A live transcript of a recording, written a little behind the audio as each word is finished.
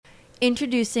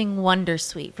Introducing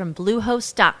Wondersuite from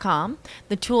Bluehost.com,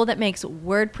 the tool that makes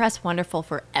WordPress wonderful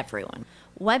for everyone.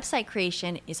 Website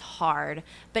creation is hard,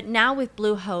 but now with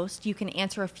Bluehost, you can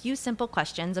answer a few simple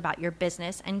questions about your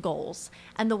business and goals,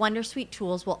 and the Wondersuite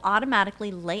tools will automatically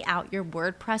lay out your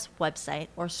WordPress website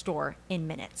or store in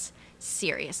minutes.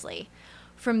 Seriously.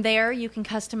 From there, you can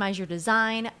customize your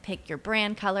design, pick your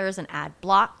brand colors, and add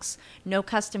blocks. No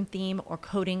custom theme or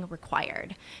coding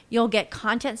required. You'll get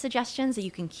content suggestions that you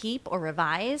can keep or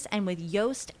revise, and with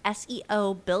Yoast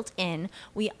SEO built in,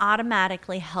 we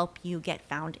automatically help you get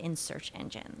found in search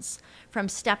engines. From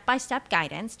step-by-step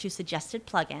guidance to suggested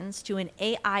plugins to an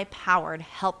AI-powered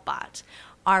help bot,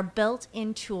 our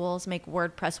built-in tools make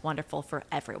WordPress wonderful for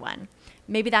everyone.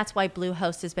 Maybe that's why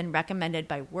Bluehost has been recommended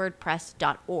by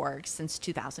WordPress.org since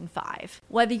 2005.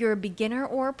 Whether you're a beginner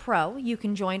or a pro, you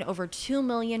can join over 2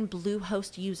 million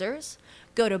Bluehost users.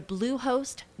 Go to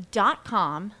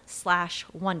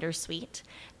bluehost.com/wondersuite.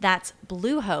 That's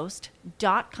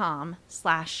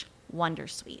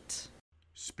bluehost.com/wondersuite.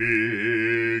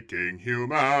 Speaking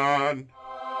Human.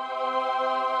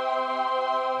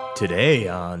 Today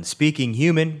on Speaking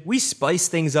Human, we spice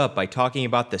things up by talking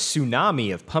about the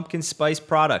tsunami of pumpkin spice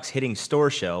products hitting store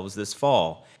shelves this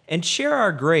fall, and share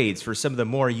our grades for some of the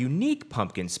more unique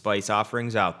pumpkin spice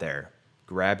offerings out there.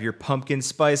 Grab your pumpkin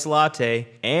spice latte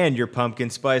and your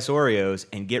pumpkin spice Oreos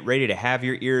and get ready to have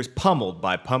your ears pummeled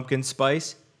by pumpkin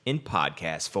spice in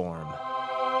podcast form.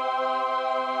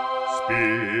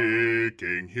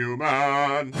 Speaking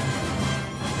Human.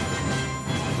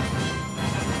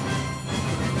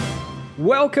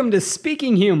 Welcome to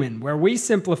Speaking Human, where we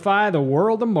simplify the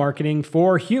world of marketing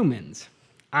for humans.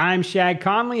 I'm Shag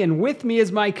Conley, and with me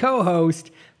is my co-host,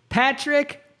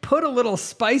 Patrick. Put a little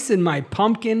spice in my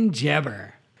pumpkin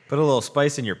jebber. Put a little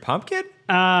spice in your pumpkin?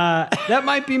 That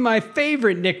might be my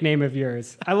favorite nickname of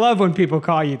yours. I love when people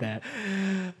call you that. Do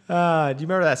you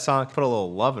remember that song, Put a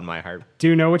Little Love in My Heart? Do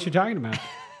you know what you're talking about?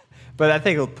 But I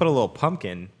think put a little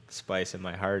pumpkin spice in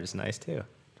my heart is nice too.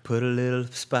 Put a little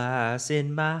spice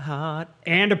in my heart.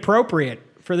 And appropriate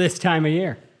for this time of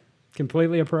year.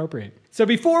 Completely appropriate. So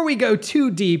before we go too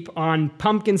deep on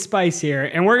pumpkin spice here,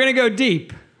 and we're going to go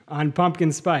deep on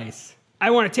pumpkin spice,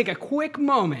 I want to take a quick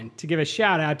moment to give a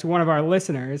shout out to one of our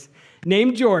listeners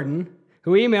named Jordan,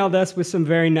 who emailed us with some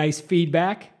very nice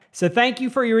feedback. So thank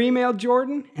you for your email,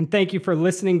 Jordan, and thank you for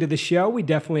listening to the show. We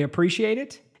definitely appreciate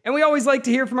it. And we always like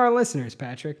to hear from our listeners,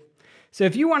 Patrick. So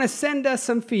if you want to send us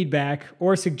some feedback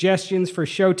or suggestions for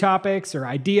show topics or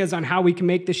ideas on how we can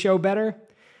make the show better,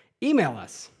 email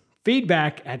us,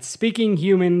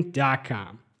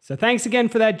 feedback@speakinghuman.com. So thanks again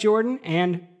for that, Jordan,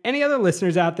 and any other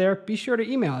listeners out there, be sure to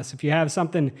email us if you have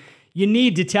something you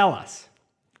need to tell us.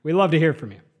 We love to hear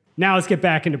from you. Now let's get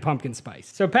back into pumpkin spice.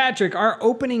 So Patrick, our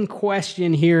opening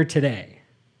question here today,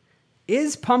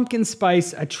 is pumpkin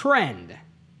spice a trend?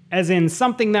 As in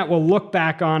something that we'll look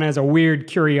back on as a weird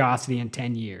curiosity in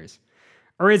 10 years?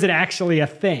 Or is it actually a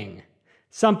thing?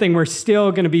 Something we're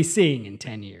still going to be seeing in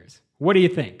 10 years? What do you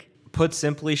think? Put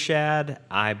simply, Shad,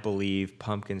 I believe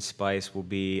pumpkin spice will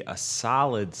be a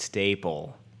solid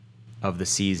staple of the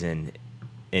season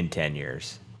in 10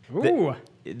 years. Ooh.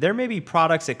 There may be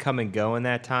products that come and go in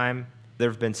that time. There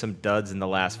have been some duds in the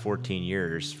last 14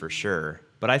 years, for sure.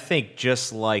 But I think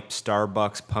just like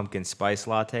Starbucks pumpkin spice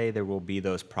latte, there will be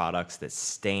those products that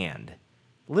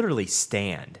literally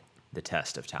stand the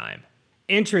test of time.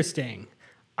 Interesting.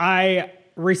 I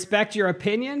respect your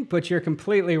opinion, but you're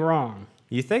completely wrong.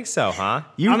 You think so, huh?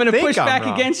 I'm going to push back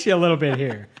wrong. against you a little bit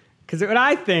here. Because what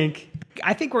I think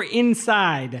we're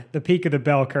inside the peak of the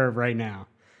bell curve right now.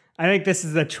 I think this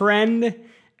is a trend,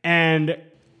 and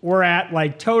we're at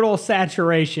like total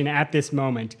saturation at this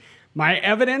moment. My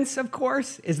evidence, of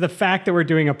course, is the fact that we're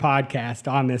doing a podcast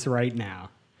on this right now.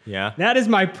 Yeah. That is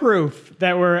my proof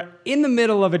that we're in the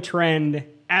middle of a trend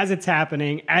as it's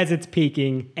happening, as it's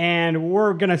peaking, and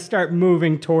we're going to start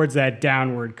moving towards that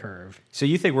downward curve. So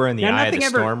you think we're in the eye of the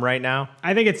storm right now?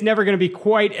 I think it's never going to be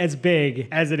quite as big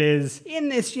as it is in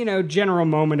this, general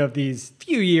moment of these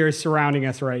few years surrounding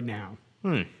us right now.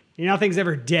 Nothing's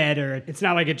ever dead, or it's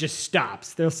not like it just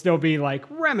stops. There'll still be like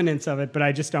remnants of it, but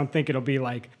I just don't think it'll be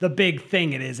like the big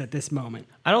thing it is at this moment.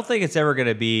 I don't think it's ever going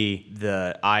to be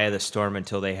the eye of the storm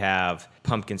until they have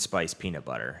pumpkin spice peanut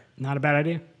butter. Not a bad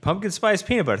idea. Pumpkin spice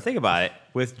peanut butter, think about it,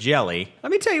 with jelly.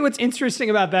 Let me tell you what's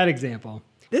interesting about that example.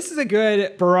 This is a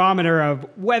good barometer of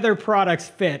whether products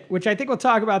fit, which I think we'll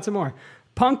talk about some more.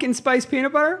 Pumpkin spice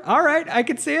peanut butter? All right, I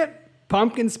could see it.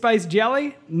 Pumpkin spice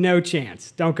jelly? No chance.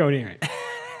 Don't go near it.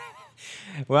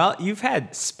 Well, you've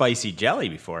had spicy jelly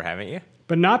before, haven't you?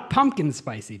 But not pumpkin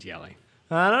spicy jelly.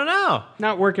 I don't know.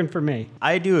 Not working for me.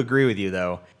 I do agree with you,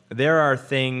 though. There are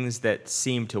things that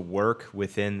seem to work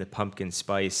within the pumpkin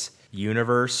spice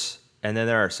universe, and then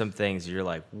there are some things you're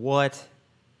like, what?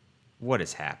 What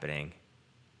is happening?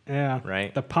 Yeah.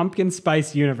 Right? The pumpkin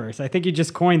spice universe. I think you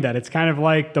just coined that. It's kind of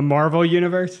like the Marvel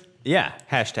universe. Yeah,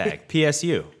 hashtag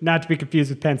PSU. Not to be confused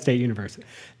with Penn State University.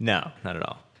 No, not at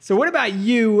all. So what about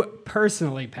you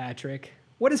personally, Patrick?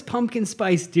 What does pumpkin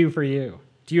spice do for you?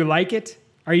 Do you like it?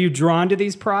 Are you drawn to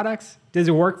these products? Does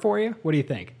it work for you? What do you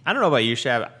think? I don't know about you,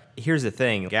 Shab. Here's the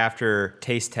thing. After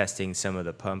taste testing some of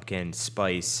the pumpkin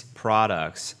spice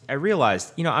products, I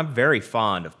realized, I'm very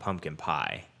fond of pumpkin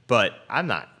pie, but I'm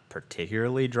not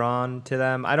particularly drawn to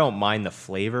them. I don't mind the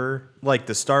flavor. Like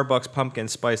the Starbucks pumpkin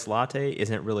spice latte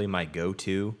isn't really my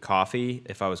go-to coffee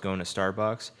if I was going to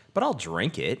Starbucks, but I'll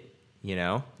drink it.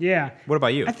 Yeah. What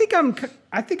about you? I think I'm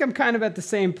kind of at the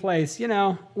same place.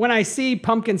 When I see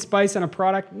pumpkin spice on a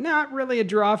product, not really a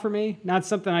draw for me. Not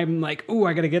something I'm like, ooh,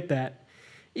 I got to get that.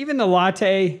 Even the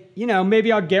latte,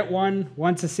 maybe I'll get one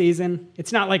once a season.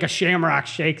 It's not like a Shamrock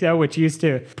Shake, though, which used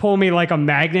to pull me like a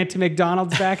magnet to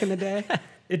McDonald's back in the day.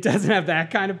 It doesn't have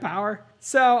that kind of power.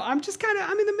 So I'm in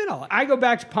the middle. I go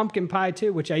back to pumpkin pie,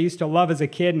 too, which I used to love as a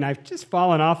kid, and I've just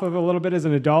fallen off of a little bit as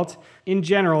an adult. In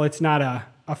general, it's not a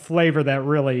flavor that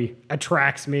really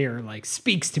attracts me or like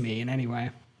speaks to me in any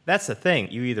way. That's the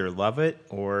thing. You either love it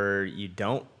or you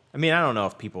don't. I mean, I don't know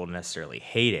if people necessarily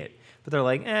hate it, but they're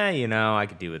like, I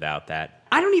could do without that.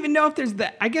 I don't even know if there's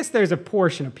I guess there's a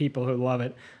portion of people who love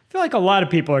it. I feel like a lot of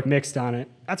people are mixed on it.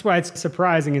 That's why it's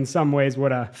surprising in some ways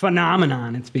what a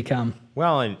phenomenon it's become.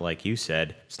 Well, and like you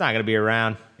said, it's not going to be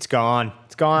around. It's gone.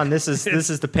 It's gone. This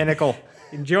is the pinnacle.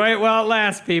 Enjoy it while it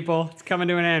lasts, people. It's coming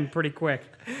to an end pretty quick.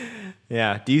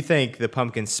 Yeah. Do you think the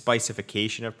pumpkin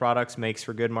spicification of products makes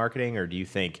for good marketing, or do you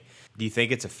think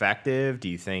it's effective? Do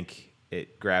you think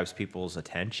it grabs people's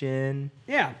attention?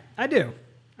 Yeah, I do.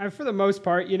 For the most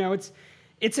part,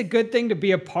 it's a good thing to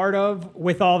be a part of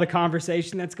with all the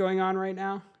conversation that's going on right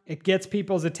now. It gets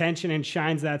people's attention and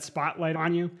shines that spotlight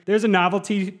on you. There's a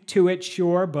novelty to it,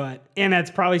 sure, and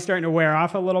that's probably starting to wear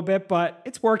off a little bit, but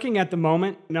it's working at the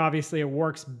moment. And obviously it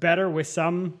works better with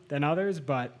some than others,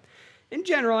 but in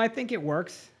general, I think it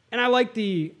works. And I like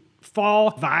the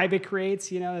fall vibe it creates,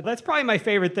 That's probably my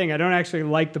favorite thing. I don't actually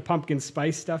like the pumpkin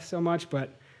spice stuff so much,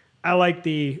 but I like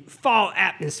the fall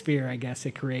atmosphere, I guess,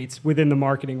 it creates within the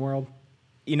marketing world.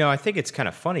 I think it's kind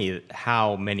of funny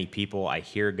how many people I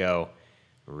hear go,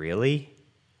 really?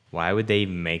 Why would they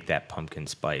even make that pumpkin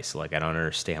spice? Like, I don't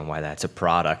understand why that's a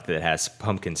product that has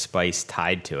pumpkin spice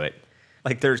tied to it.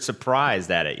 Like, they're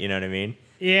surprised at it, you know what I mean?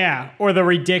 Yeah, or the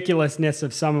ridiculousness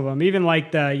of some of them. Even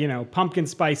like the, pumpkin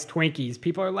spice Twinkies.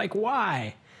 People are like,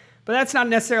 why? But that's not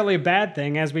necessarily a bad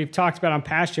thing. As we've talked about on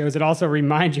past shows, it also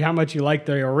reminds you how much you like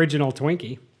the original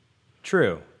Twinkie.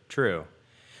 True.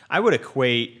 I would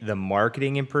equate the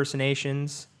marketing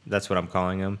impersonations, that's what I'm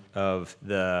calling them, of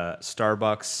the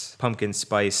Starbucks pumpkin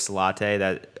spice latte.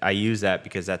 That I use that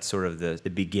because that's sort of the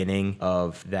beginning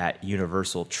of that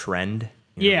universal trend.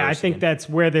 Yeah, I think that's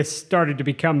where this started to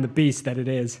become the beast that it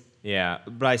is. Yeah,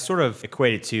 but I sort of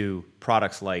equate it to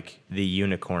products like the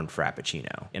Unicorn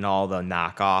Frappuccino and all the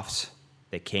knockoffs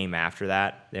that came after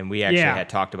that. And we actually had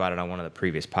talked about it on one of the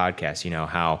previous podcasts,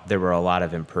 how there were a lot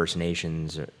of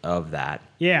impersonations of that.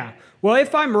 Yeah. Well,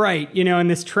 if I'm right, and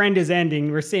this trend is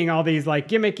ending, we're seeing all these like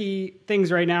gimmicky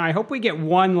things right now. I hope we get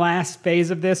one last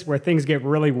phase of this where things get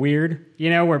really weird,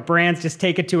 where brands just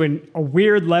take it to a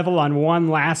weird level on one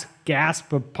last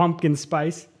gasp of pumpkin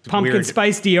spice. Pumpkin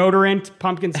spice deodorant,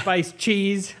 pumpkin spice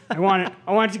cheese. I want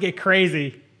it to get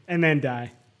crazy and then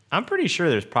die. I'm pretty sure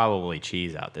there's probably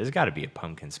cheese out there. There's got to be a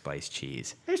pumpkin spice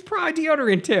cheese. There's probably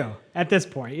deodorant too at this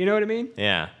point. You know what I mean?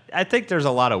 Yeah. I think there's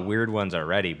a lot of weird ones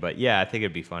already, but yeah, I think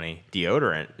it'd be funny.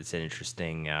 Deodorant, it's an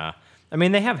interesting.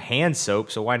 They have hand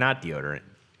soap, so why not deodorant?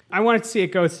 I want to see it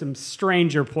go some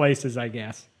stranger places, I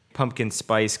guess. Pumpkin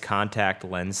spice contact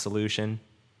lens solution.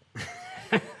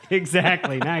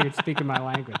 Exactly. Now you're speaking my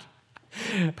language.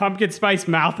 Pumpkin spice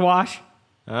mouthwash.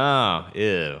 Oh,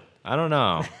 ew. I don't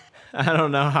know. I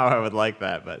don't know how I would like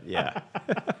that, but yeah.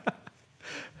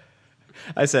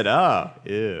 I said, oh,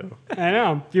 ew. I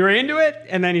know. You were into it,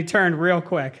 and then you turned real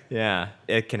quick. Yeah,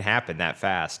 it can happen that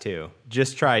fast, too.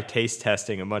 Just try taste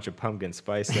testing a bunch of pumpkin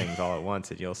spice things all at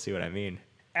once, and you'll see what I mean.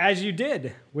 As you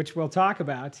did, which we'll talk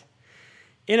about.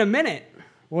 In a minute,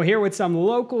 we'll hear what some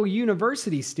local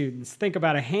university students think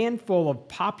about a handful of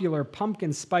popular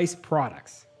pumpkin spice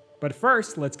products. But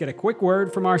first, let's get a quick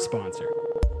word from our sponsor.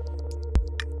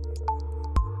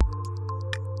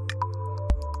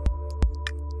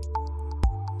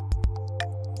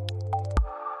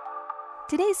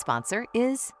 Today's sponsor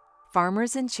is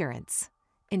Farmers Insurance.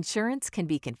 Insurance can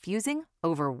be confusing,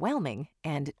 overwhelming,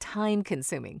 and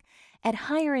time-consuming. At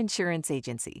Hire Insurance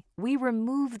Agency, we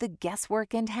remove the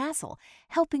guesswork and hassle,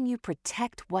 helping you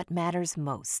protect what matters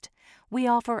most. We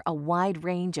offer a wide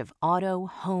range of auto,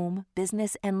 home,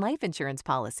 business, and life insurance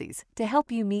policies to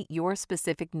help you meet your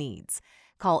specific needs.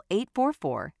 Call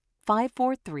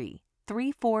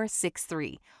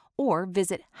 844-543-3463 or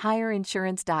visit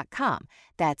hireinsurance.com.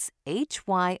 That's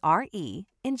HYRE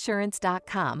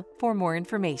insurance.com for more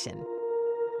information.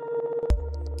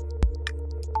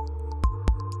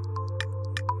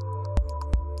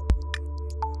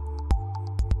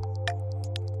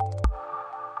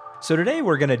 So today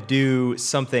we're going to do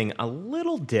something a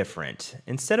little different.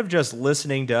 Instead of just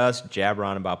listening to us jabber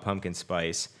on about pumpkin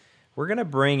spice, we're going to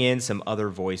bring in some other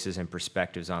voices and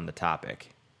perspectives on the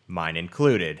topic, mine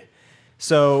included.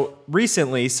 So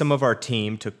recently, some of our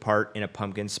team took part in a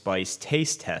pumpkin spice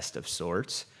taste test of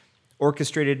sorts,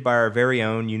 orchestrated by our very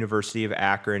own University of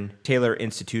Akron Taylor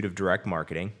Institute of Direct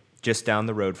Marketing, just down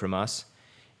the road from us.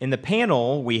 In the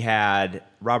panel, we had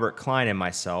Robert Klein and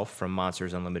myself from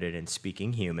Monsters Unlimited and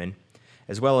Speaking Human,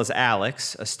 as well as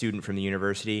Alex, a student from the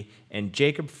university, and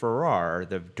Jacob Farrar,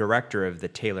 the director of the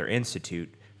Taylor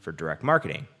Institute for Direct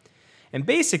Marketing. And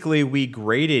basically, we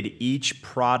graded each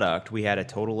product. We had a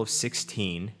total of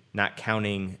 16, not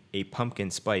counting a pumpkin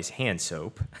spice hand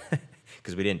soap,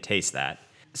 because we didn't taste that.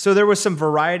 So there was some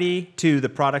variety to the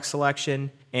product selection,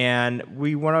 and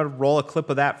we want to roll a clip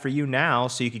of that for you now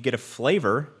so you could get a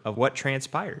flavor of what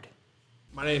transpired.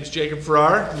 My name is Jacob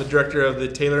Farrar. I'm the director of the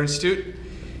Taylor Institute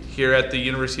here at the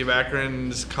University of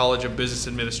Akron's College of Business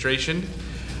Administration.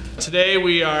 Today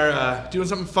we are doing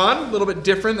something fun, a little bit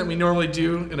different than we normally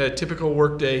do in a typical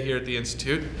work day here at the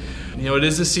Institute. You know, it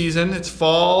is the season, it's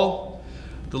fall,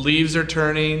 the leaves are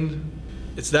turning.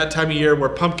 It's that time of year where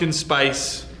pumpkin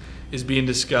spice is being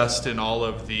discussed in all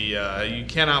of the, you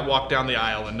cannot walk down the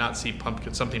aisle and not see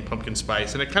something pumpkin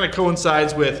spice. And it kind of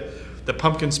coincides with the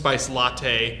pumpkin spice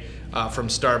latte from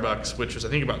Starbucks, which was I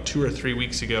think about 2 or 3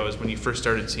 weeks ago is when you first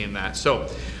started seeing that. So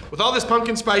with all this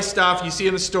pumpkin spice stuff you see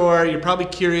in the store, you're probably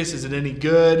curious, is it any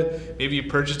good? Maybe you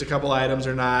purchased a couple items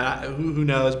or not, who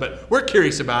knows, but we're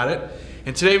curious about it.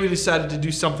 And today we decided to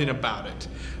do something about it.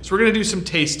 So we're gonna do some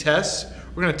taste tests.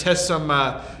 We're gonna test some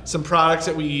products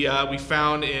that we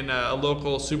found in a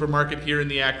local supermarket here in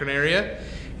the Akron area.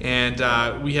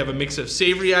 And we have a mix of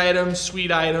savory items,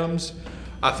 sweet items,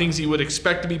 things that you would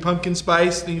expect to be pumpkin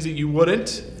spice, things that you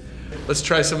wouldn't. Let's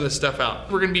try some of this stuff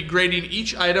out. We're gonna be grading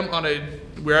each item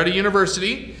we're at a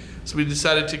university, so we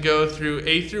decided to go through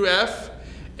A through F.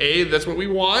 A, that's what we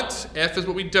want. F is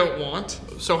what we don't want.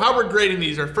 So how we're grading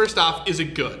these are, first off, is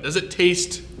it good? Does it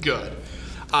taste good?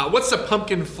 What's the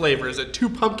pumpkin flavor? Is it too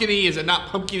pumpkin-y? Is it not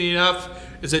pumpkin enough?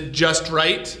 Is it just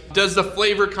right? Does the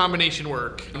flavor combination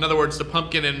work? In other words, the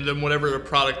pumpkin and then whatever the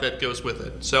product that goes with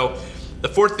it. So the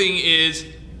fourth thing is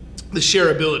the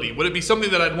shareability. Would it be something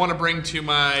that I'd want to bring to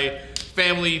my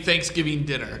family Thanksgiving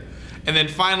dinner? And then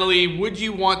finally, would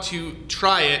you want to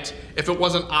try it if it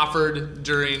wasn't offered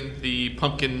during the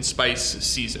pumpkin spice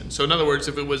season? So in other words,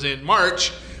 if it was in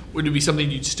March, would it be something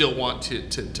you'd still want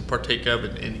to partake of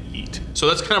and eat? So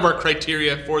that's kind of our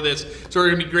criteria for this. So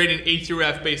we're gonna be grading A through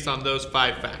F based on those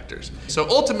 5 factors. So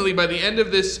ultimately, by the end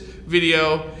of this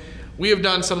video, we have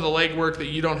done some of the legwork that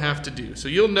you don't have to do. So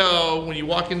you'll know when you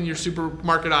walk in your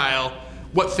supermarket aisle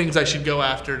what things I should go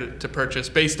after to purchase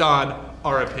based on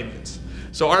our opinions.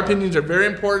 So our opinions are very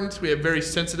important. We have very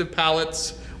sensitive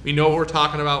palates. We know what we're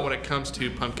talking about when it comes to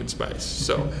pumpkin spice.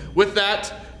 So with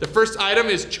that, the first item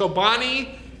is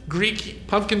Chobani Greek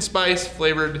pumpkin spice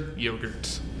flavored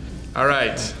yogurt. All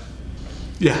right.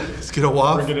 Yeah, let's get a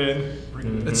waft. Bring it in. Bring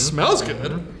it in. It smells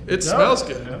good. It smells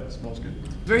good. Yeah, it smells good.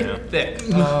 Very thick. It's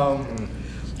got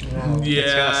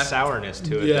a sourness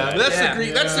to it. Yeah, that- that's Yeah. the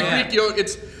Greek. That's the Yeah. Greek yogurt.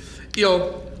 It's, you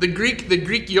know, the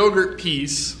Greek yogurt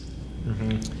piece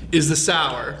is the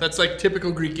sour. That's like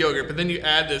typical Greek yogurt. But then you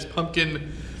add this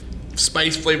pumpkin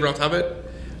spice flavor on top of it.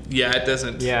 Yeah, it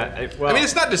doesn't. Yeah, I mean,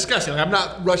 it's not disgusting. Like, I'm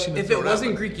not rushing to If throw it it out,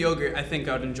 wasn't but Greek yogurt, I think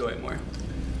I would enjoy it more.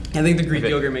 I think the Greek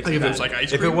yogurt makes I it think if it bad. was like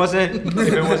ice if cream. it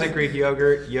wasn't Greek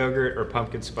yogurt, or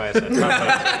pumpkin spice, I'd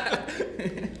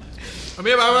probably. I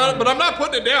mean, but I'm not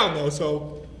putting it down though.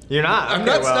 So You're not. I'm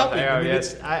Okay, not well, stopping. oh, I mean,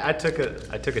 yes, I took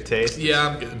a taste. yeah,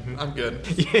 I'm good. I'm good.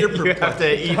 You have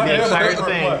to eat the entire I'm thing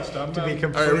perplexed. I'm to be not-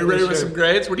 completely All right, are we ready with sure. some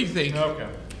grades? What do you think? Okay.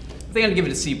 I think I'd give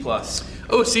it a C+.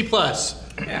 Oh, C+.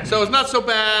 Yeah. So it's not so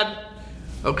bad.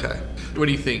 Okay. What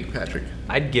do you think, Patrick?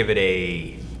 I'd give it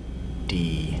a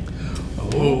D.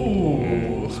 Oh.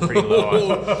 It's pretty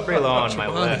low on my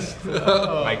list.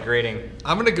 My grading.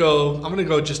 I'm gonna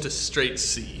go just a straight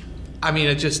C. I mean,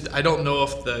 I don't know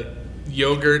if the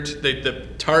yogurt, the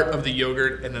tart of the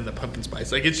yogurt, and then the pumpkin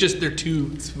spice. Like, it's just, they're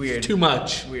too, It's weird. too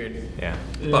much. Weird. Yeah.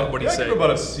 But what do you I say? give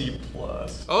about a C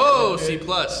plus. Oh, C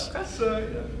plus. That's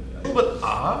a little bit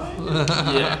odd.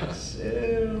 Yes.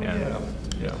 Yeah.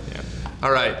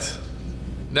 All right.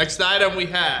 Next item we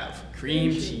have.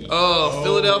 Cream cheese. Oh,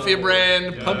 Philadelphia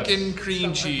brand yes. pumpkin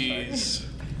cream cheese.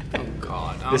 Oh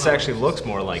God. This actually looks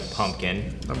more like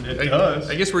pumpkin. It does.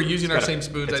 I guess we're using our Got a- same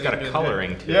spoons. It's I got didn't a do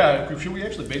coloring to it. Yeah, should we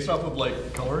actually base it off of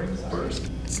like coloring first?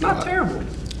 It's not terrible.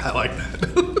 that. I like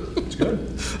that. It's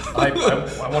good. I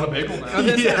want a bagel now. I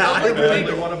like the I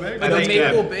bagel. want a bagel. Like a think,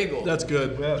 maple bagel. That's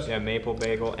good. Yes. Yeah, maple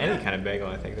bagel, any kind of bagel,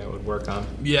 I think that would work on.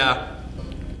 Yeah.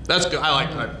 That's good. I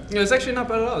like that. It's actually not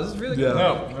bad at all. This is really good.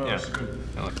 No, Yeah. it's good.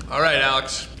 All right,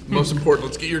 Alex. Most important,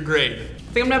 let's get your grade.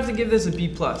 I think I'm gonna have to give this a B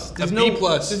plus. There's A no B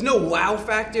plus. There's no wow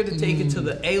factor to take it to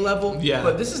the A level. Yeah.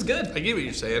 But this is good. I get what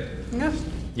you're saying. Yeah.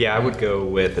 Yeah, I would go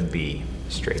with a B,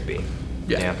 straight B.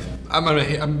 Yeah. I'm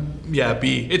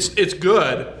B. It's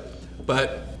good,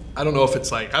 but I don't know if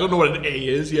it's like, I don't know what an A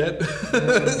is yet.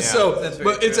 So, That's very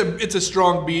but it's a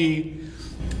strong B.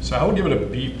 So I would give it a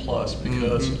B plus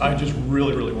because I just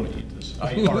really, really want to eat this.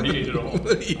 I already ate it all.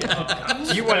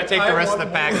 Yeah. You want to take the rest of the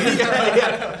package?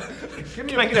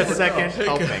 Can I get a second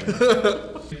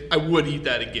helping? I would eat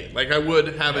that again. Like, I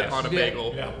would have it on a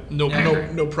bagel. Yeah.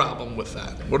 No problem with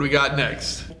that. What do we got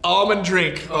next? Almond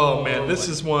drink. Oh man, this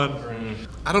is one.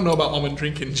 I don't know about almond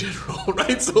drink in general,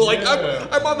 right? So like, Yeah.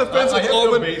 I'm on the fence I with have no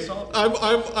almond. base on it.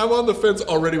 I'm on the fence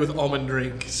already with almond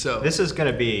drink. So This is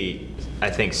going to be, I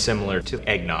think, similar to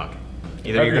eggnog.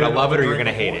 Either Have you're you going had to love it or almond you're going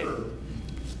to drink hate it. before?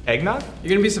 Eggnog? You're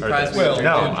gonna be surprised when you drink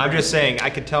No, it. I'm just saying,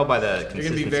 I could tell by the consistency. You're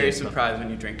gonna be very of smell. surprised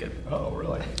when you drink it. Oh,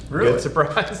 really? Good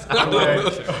surprise. I'm Okay.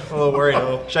 a little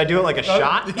worried. Should I do it like a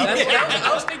shot?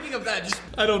 I was thinking of that. Just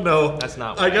I don't know. That's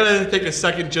not I what gotta take a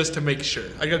second just to make sure.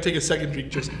 I gotta take a second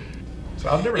drink just. So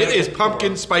I've never It had is before.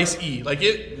 pumpkin spice E. Like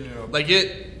it,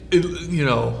 Yeah. you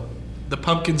know, the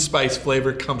pumpkin spice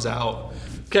flavor comes out.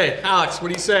 Okay, Alex, what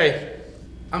do you say?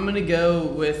 I'm gonna go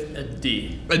with a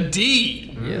D. A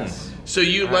D. Yes. So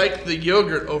you like the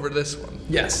yogurt over this one?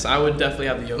 Yes, I would definitely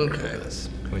have the yogurt Okay. over this.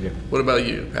 Would you? What about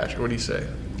you, Patrick? What do you say?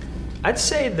 I'd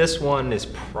say this one is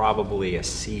probably a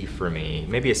C for me,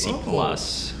 maybe a C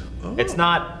plus. It's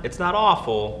not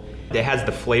awful. It has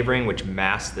the flavoring which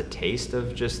masks the taste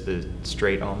of just the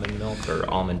straight almond milk or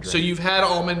almond drink. So you've had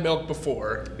almond milk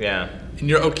before, Yeah. and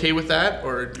you're okay with that,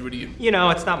 or what do you? You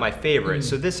know, it's not my favorite.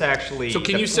 So this actually. So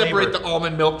can you separate the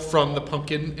almond milk from the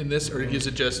pumpkin in this, or is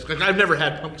it just like I've never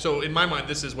had pumpkin? So in my mind,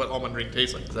 this is what almond drink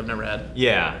tastes like because I've never had.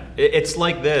 Yeah, it's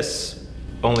like this,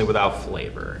 only without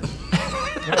flavor.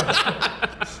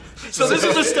 So this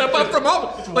is a step up from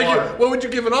almond. Like, what would you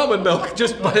give an almond milk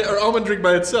or almond drink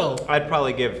by itself? I'd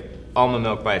probably give almond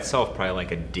milk by itself probably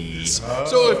like a D.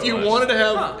 So if you wanted to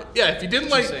have, if you didn't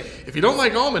like, if you don't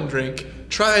like almond drink,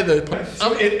 try the.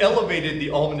 So it elevated the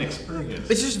almond experience.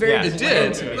 It's just very Yeah, it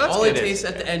bland did. to me. That's All good. it tastes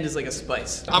at the end is like a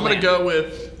spice. I'm gonna Bland. go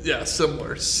with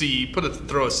similar C.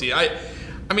 Throw a C.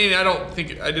 I mean, I don't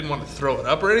think I didn't want to throw it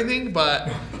up or anything, but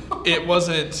it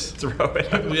wasn't. Throw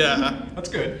it up. Yeah. That's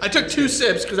good. I took 2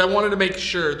 sips because I wanted to make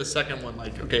sure the second one,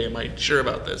 like, okay, am I sure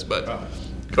about this? But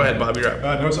go ahead, Bob, you're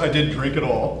up. Notice I did drink it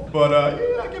all, but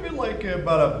I give it like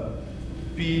about a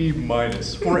B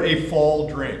minus for a fall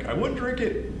drink. I wouldn't drink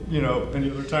it, any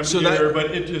other time So of the that- year,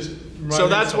 but it just. So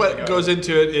that's what goes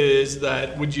into it is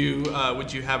that would you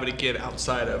have it again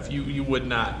outside of you would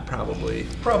not probably.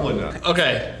 Probably not.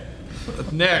 Okay,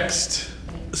 next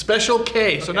Special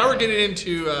K. So now we're getting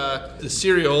into the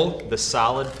cereal, The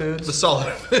solid foods? the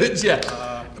solid foods.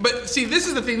 Yeah, but see, this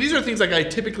is the thing. These are things like I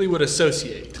typically would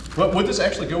associate. But would this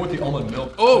actually go with the almond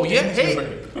milk? Oh yeah,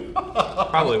 hey.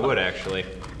 Probably would actually.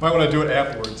 Might want to do it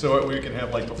afterwards so we can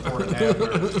have like before and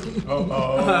after. Oh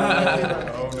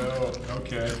no.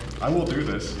 Okay. I will do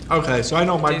this. Okay, so I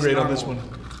know my Tastes grade on this normal.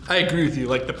 one. I agree with you.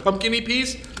 Like the pumpkin-y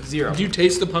piece. 0. Do you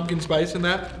taste the pumpkin spice in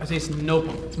that? I taste no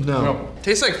pumpkin. No.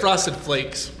 Tastes like Frosted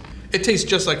Flakes. It tastes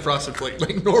just like Frosted Flakes,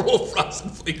 like normal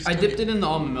Frosted Flakes. I dipped it in the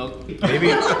almond milk.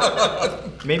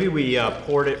 Maybe we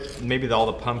poured it. Maybe all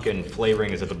the pumpkin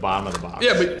flavoring is at the bottom of the box.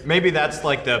 Yeah, but- maybe that's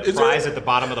like the Is prize there- at the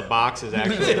bottom of the box is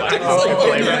actually like Oh, pumpkin oh,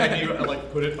 flavor. yeah. And you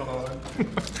like put it on.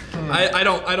 I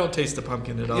don't taste the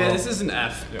pumpkin at all. Yeah, this is an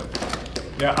F.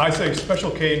 Yeah, I say Special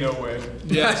K, no way.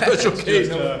 Yeah, Special K.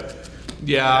 Just,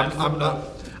 Yeah, I'm not.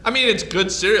 I mean, it's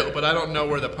good cereal, but I don't know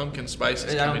where the pumpkin spice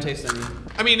is I don't coming. taste any.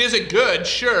 I mean, is it good?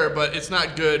 Sure, but it's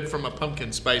not good from a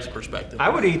pumpkin spice perspective. I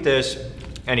would eat this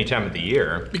any time of the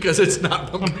year. Because it's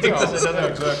not pumpkin. yeah,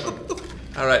 exactly.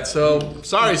 All right, so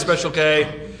sorry, Special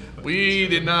K. We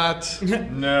did not.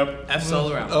 Nope. F's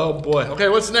all around. Oh boy. Okay,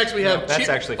 what's next? We have. That's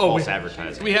actually false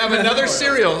advertising. We have another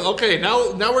cereal. Okay,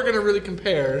 now we're gonna really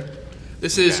compare.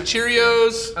 This is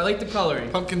Cheerios, I like the coloring.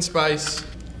 pumpkin spice.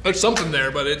 There's something there,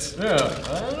 but it's. Yeah.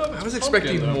 I don't know. I was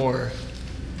expecting more.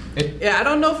 Yeah, I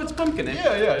don't know if it's pumpkin.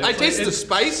 Yeah. I taste the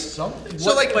spice. Something.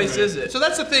 So like, spice is it? So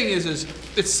that's the thing is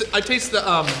it's. I taste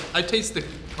the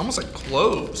almost like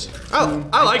cloves.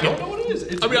 I like I don't it. know what it is.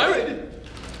 It's I mean,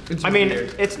 good. I mean,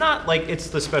 it's not like it's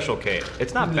the Special K.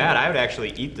 It's not bad. I would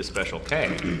actually eat the Special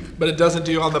K. but it doesn't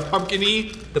do on the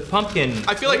pumpkin-y. The pumpkin.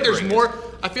 I feel like there's flavoring more.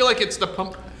 I feel like it's the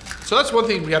pump. So that's one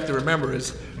thing we have to remember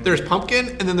is there's pumpkin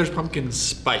and then there's pumpkin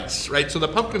spice, right? So the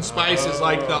pumpkin spice is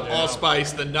like the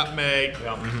allspice, the nutmeg.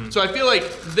 So I feel like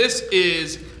this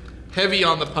is heavy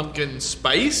on the pumpkin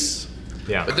spice,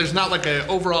 Yeah. but there's not like an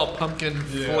overall pumpkin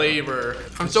flavor.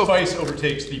 The So spice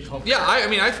overtakes the pumpkin. yeah, I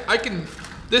mean I can.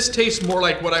 This tastes more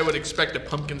like what I would expect a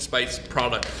pumpkin spice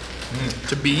product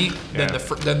to be than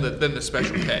the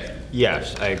Special K.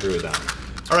 Yes, I agree with that.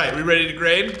 All right, we ready to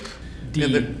grade? D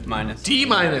And the- minus. D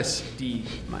minus. D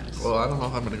minus. Well, I don't know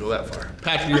if I'm gonna go that far.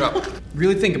 Patrick, you're up.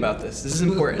 Really think about this. This is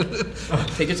important.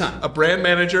 Take your time. A brand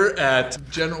manager at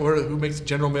who makes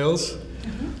General Mills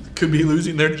could be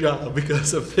losing their job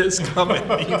because of this comment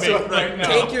that you made right now.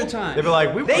 Take your time. They'd be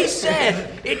like, they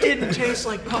said it didn't taste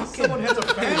like pumpkin. Someone has a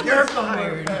fan. You're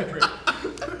fired.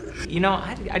 You know,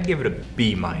 I'd give it a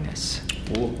B minus.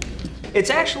 It's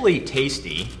actually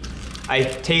tasty. I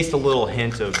taste a little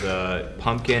hint of the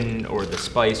pumpkin or the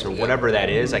spice or whatever that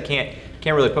is. I can't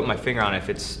really put my finger on if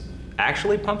it's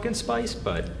actually pumpkin spice,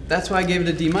 but That's why I gave it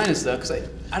a D minus though, because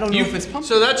I don't know if it's pumpkin.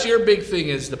 So that's your big thing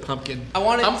is the pumpkin. I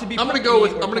want it to be I'm gonna go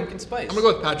with pumpkin-y or pumpkin spice. I'm gonna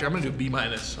go with Patrick. I'm gonna do B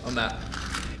minus on that.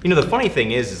 you know the funny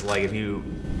thing is like if you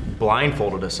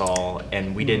blindfolded us all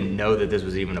and we didn't know that this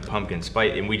was even a pumpkin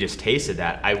spice and we just tasted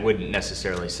that, I wouldn't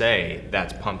necessarily say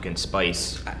that's pumpkin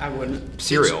spice I wouldn't.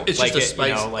 cereal. It's like just a spice.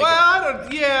 You know, like well, I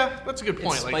don't. Yeah, that's a good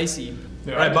point. It's Like, spicy.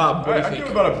 Yeah, All right, Bob, what do you I think? give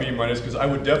it about a B minus because I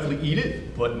would definitely eat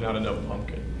it, but not enough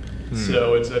pumpkin.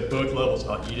 So it's at both levels.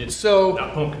 I'll eat it. So-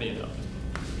 not pumpkin enough.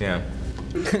 yeah.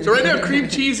 so right now, cream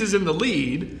cheese is in the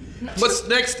lead. What's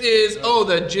next is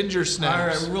the ginger All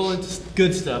snaps. right, we're rolling to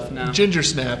good stuff now. Ginger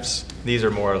snaps. These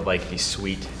are more like these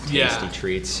sweet, tasty Yeah.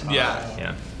 treats. Yeah.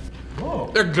 Yeah.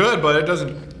 Oh. They're good, but it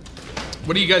doesn't.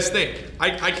 What do you guys think?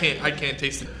 I can't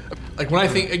taste it. Like when I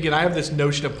think again, I have this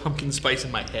notion of pumpkin spice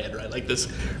in my head, right? Like this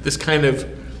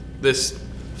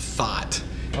thought.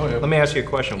 Oh yeah. Let me ask you a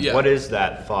question. Yeah. What is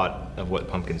that thought of what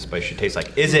pumpkin spice should taste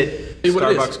like? Is it What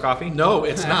it is. Starbucks coffee? No,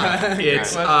 it's not.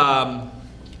 It's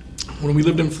when we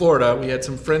lived in Florida, we had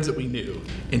some friends that we knew,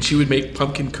 and she would make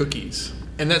pumpkin cookies.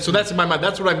 And that's in my mind.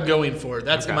 That's what I'm going for.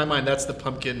 That's in Okay. my mind. That's the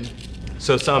pumpkin.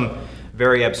 So some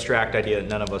very abstract idea that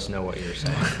none of us know what you're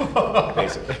saying,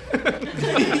 basically.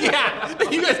 Yeah,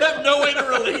 you guys have no way to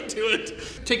relate to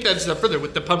it. Take that a step further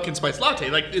with the pumpkin spice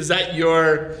latte. Like, is that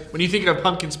when you think of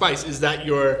pumpkin spice, is that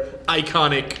your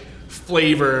iconic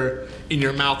flavor in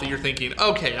your mouth that you're thinking,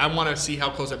 okay, I want to see how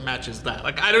close it matches that?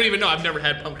 Like, I don't even know. I've never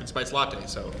had pumpkin spice latte,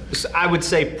 so. So I would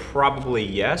say probably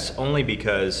yes, only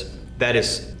because that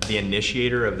is the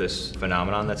initiator of this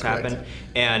phenomenon that's happened,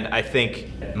 and I think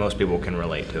most people can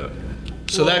relate to it.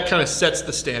 So that kind of sets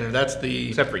the standard. That's the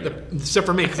Except for you. except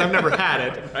for me, because I've never had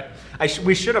it.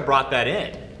 We should have brought that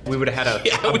in. We would have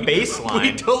had a baseline.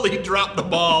 We totally dropped the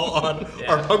ball on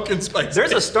our pumpkin spice.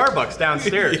 There's a Starbucks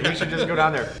downstairs. We should just go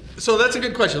down there. So that's a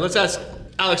good question. Let's ask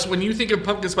Alex. When you think of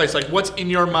pumpkin spice, like what's in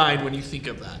your mind when you think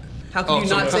of that? How can you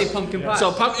so not pu- say pumpkin pie?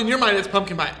 So in your mind, it's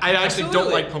pumpkin pie. I actually don't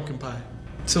Absolutely. like pumpkin pie.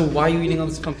 So why are you eating all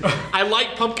this pumpkin pie? I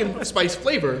like pumpkin spice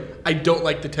flavor. I don't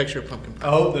like the texture of pumpkin pie.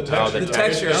 Oh, the texture. the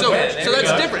texture. So, Okay, there so we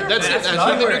that's go. different. That's it. That's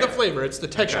nothing to do with the flavor. It's the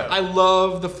texture. Okay. I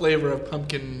love the flavor of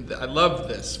pumpkin. I love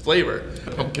this flavor.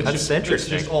 Pumpkin. That's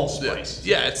interesting. It's just all spice.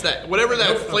 Yeah, it's that. Whatever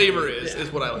that flavor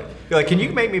is what I like. You're like, can you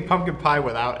make me pumpkin pie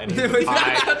without any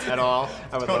pie at all?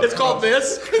 I would love It's that. called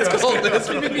this. It's called this.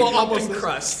 Well, almost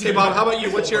crust. Hey Bob, how about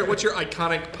you? What's your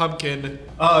iconic pumpkin?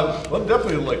 Well,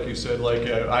 definitely, like you said, like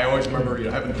I always remember,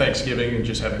 having Thanksgiving and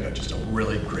just having just a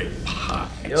really great pie.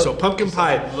 So pumpkin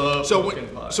pie. I love so pumpkin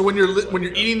pie. so when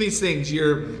you're eating these things,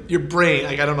 your brain,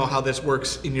 like I don't know how this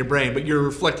works in your brain, but you're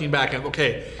reflecting back on,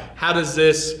 okay, how does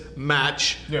this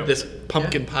match Yeah. this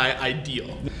pumpkin pie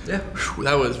ideal? Yeah. Whew,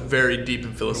 that was very deep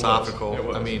and philosophical. It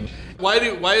was. I mean, why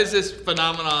does this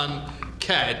phenomenon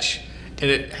catch? And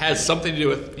it has something to do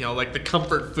with like the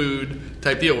comfort food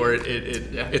type deal where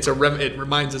it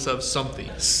reminds us of something.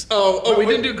 Oh, we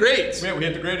didn't do grades. Yeah, we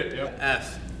had to grade it. Yep.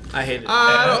 F. I hate it.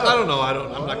 I don't know.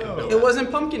 I'm not gonna go. It wasn't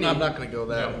pumpkin. I'm not gonna go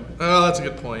that. Oh, that's a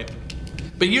good point.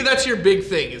 But that's your big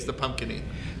thing, is the pumpkin-y.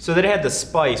 So that it had the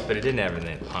spice, but it didn't have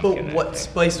any pumpkin in But it. what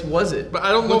spice was it? But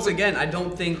I don't know Once if it- again, I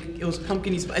don't think it was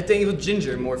pumpkin-y spice. I think it was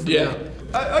ginger more for Yeah. me.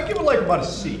 I give it like about a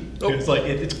C. It's like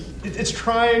it's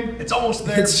trying. It's almost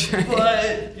there. It's trying.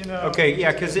 But you know. Okay,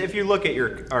 yeah, because if you look at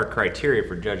our criteria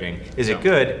for judging, is it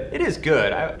good? It is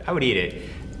good. I would eat it.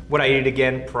 Would I eat it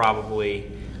again? Probably.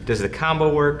 Does the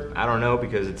combo work? I don't know,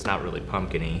 because it's not really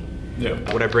pumpkin-y.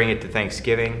 Yeah. Would I bring it to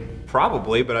Thanksgiving?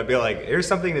 Probably, but I'd be like, here's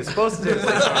something that's supposed to taste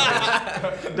like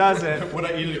pumpkin. Doesn't. Would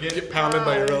I eat it again? Get pounded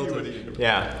by your You relatives. would eat it.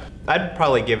 Yeah. I'd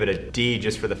probably give it a D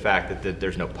just for the fact that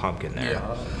there's no pumpkin there.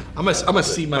 Yeah. I'm a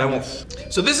C minus.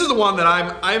 So this is the one that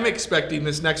I'm expecting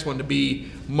this next one to be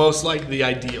most like the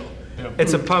ideal.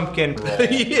 It's a pumpkin roll,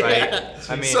 Yeah. right?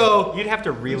 I mean, So- you'd have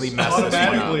to really mess this one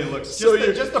Automatically up. looks. So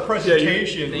Just the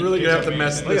presentation. you're really gonna have to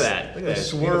mess Look this. at that. Look The at that.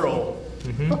 swirl.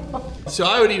 So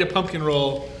I would eat a pumpkin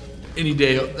roll any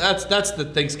day. That's the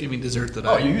Thanksgiving dessert that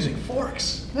Oh, I you're using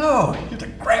forks. No, you have to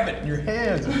grab it in your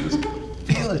hands and just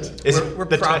feel it. We're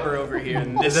the proper over here.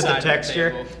 in Is this it the side of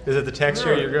texture? table. Is it the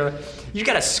texture you're going? You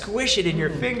gotta squish it in your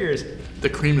fingers. The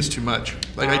cream is too much.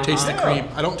 Like I taste the cream.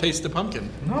 I don't taste the pumpkin.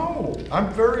 No,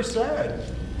 I'm very sad.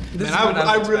 And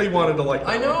I really wanted to like that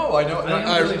I one. know.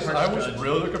 I was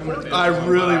really looking forward to it. I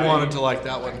really wanted to like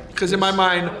that one. Because in my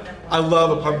mind, I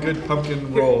love a good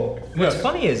pumpkin roll. What's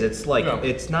funny is it's like Yeah.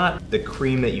 it's not the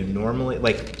cream that you normally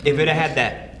like. If it had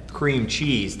that cream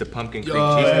cheese, the pumpkin cream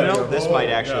Oh, cheese, yeah. this might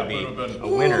actually Yeah, would've be been- a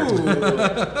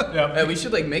winner. Yeah. We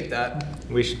should like make that.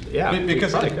 We should, yeah.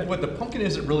 Because we probably could. what the pumpkin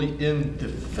isn't really in the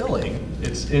filling.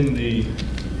 It's in the.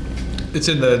 It's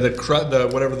in the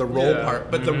whatever the roll Yeah.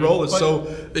 part, but the roll is But- so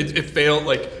it failed.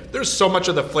 Like there's so much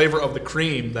of the flavor of the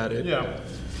cream that it. Yeah.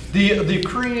 The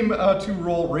cream to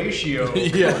roll ratio.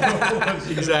 Yeah, was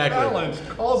exactly. imbalanced,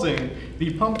 causing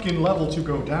the pumpkin level to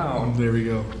go down. There we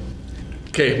go.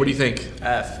 Okay, what do you think?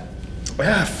 F.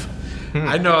 F.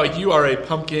 I know you are a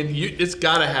pumpkin. It's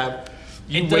gotta have.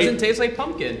 It doesn't taste like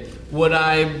pumpkin. Would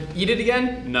I eat it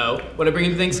again? No. Would I bring it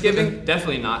to Thanksgiving?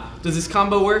 Definitely not. Does this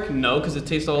combo work? No, because it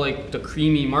tastes all like the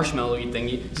creamy marshmallowy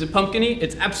thingy. Is it pumpkin-y?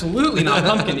 It's absolutely not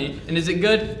pumpkin-y. And is it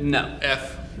good? No.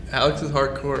 F. Alex is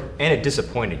hardcore. And it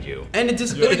disappointed you. And it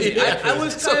disappointed me. Yeah. I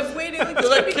was kind of waiting like this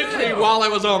That would be kicked good. me while I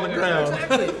was on the ground.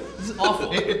 Exactly. This is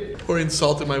awful. Pouring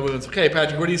salt in my wounds. Okay,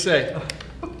 Patrick, what do you say?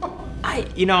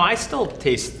 I still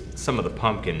taste some of the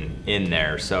pumpkin in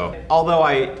there. So although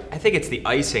I think it's the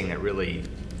icing that really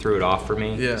threw it off for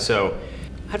me. Yeah. So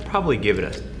I'd probably give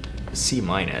it a C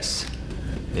minus.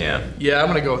 Yeah. Yeah, I'm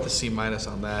gonna go with a C minus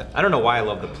on that. I don't know why I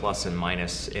love the plus and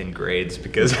minus in grades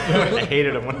because I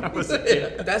hated them when I was a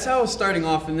kid. That's how I was starting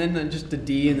off, and then just the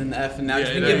D, and then the F, and now I've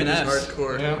just been now giving you're S. just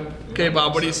hardcore. Yeah. Okay,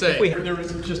 Bob, what do you say? There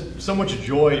was just so much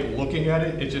joy looking at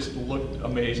it. It just looked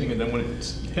amazing. And then when it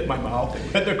hit my mouth,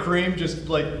 the cream just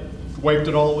like wiped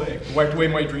it all away. Wiped away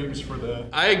my dreams for the.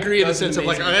 I agree in the That's sense of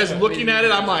like amazing. as looking at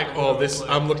it, I'm like, oh, this.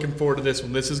 I'm looking forward to this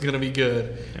one. This is gonna be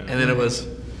good. And then it was.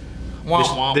 Wah,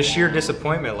 wah, The sheer wah.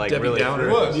 disappointment, like Debbie really. Downer.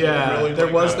 It was. Yeah, Really there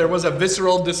like was that. there was a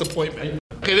visceral disappointment.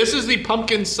 Okay, this is the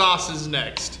pumpkin sauces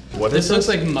next. What This is looks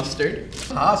this? like mustard.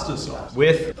 Pasta sauce.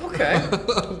 With Okay.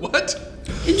 What?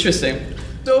 Interesting.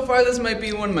 So far, this might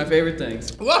be one of my favorite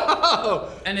things. Whoa!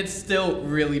 And it's still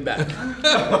really bad.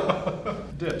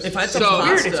 Dips. If I had some So-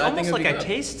 pasta, weird. It's I almost think like it'd I be good.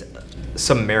 taste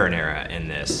some marinara in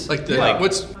this. Like the Yeah.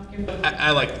 what's? I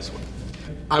like this one.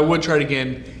 I would try it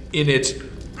again in its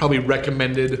probably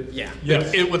recommended. Yeah.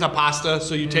 Yes. It with a pasta.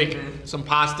 So you take some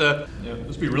pasta. Yeah,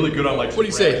 this would be really good on like. What do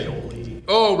you say? ravioli.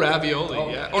 Oh,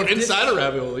 ravioli. Yeah. Oh, If this- inside a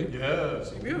ravioli.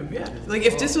 Yes. Yeah. Like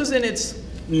if this was in its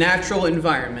natural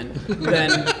environment,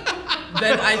 then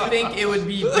I think it would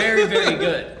be very, very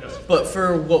good. But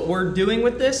for what we're doing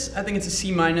with this, I think it's a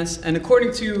C minus. And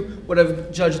according to what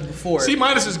I've judged before, C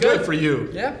minus is good for you.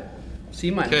 yeah,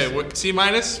 C minus. Okay, what, C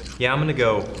minus? Yeah, I'm gonna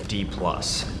go D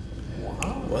plus.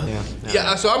 Yeah.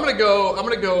 Yeah. So I'm gonna go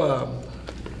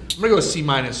C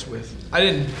minus with. I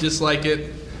didn't dislike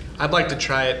it. I'd like to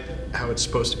try it how it's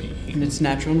supposed to be. In its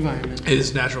natural environment. It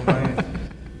is natural environment.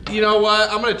 You know what?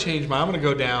 I'm gonna change mine. I'm gonna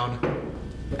go down.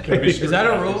 Is that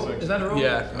a rule? Is that a rule?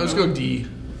 Yeah. Let's go D.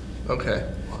 Okay.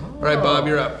 All right, Bob,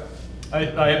 you're up. I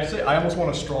have to say, I almost want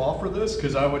a straw for this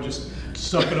because I would just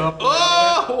suck it up.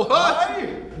 Oh, what? I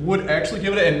would actually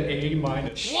give it an A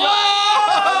minus.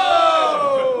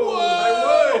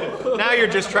 Whoa! Now you're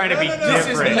just trying to be This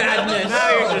different. is madness. Now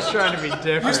you're just trying to be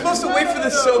different. You're supposed to wait for the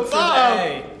soap for the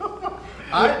A.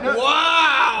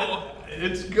 Wow!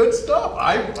 It's good stuff.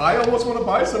 I almost want to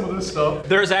buy some of this stuff.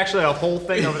 There's actually a whole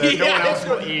thing over there no one else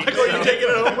will eat. Michael, you taking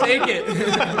it home? Take it.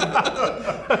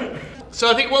 So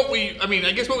I think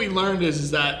I guess what we learned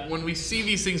is that when we see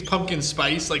these things pumpkin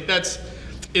spice, like that's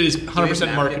It is 100%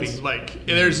 napkins? marketing. Like,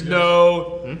 there's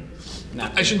no,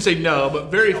 I shouldn't say no,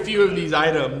 but very few of these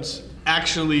items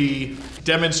actually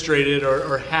demonstrated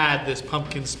or had this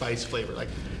pumpkin spice flavor. Like,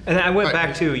 And I went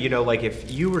back to, like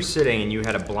if you were sitting and you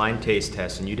had a blind taste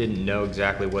test and you didn't know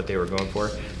exactly what they were going for,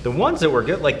 the ones that were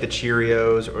good, like the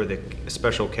Cheerios or the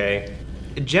Special K,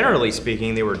 generally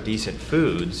speaking, they were decent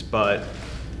foods, but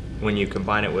when you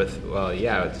combine it with, well,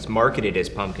 yeah, it's marketed as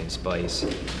pumpkin spice,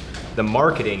 the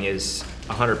marketing is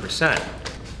 100%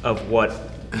 of what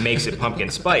makes it pumpkin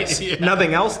spice. Yeah.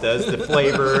 Nothing else does, the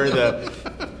flavor,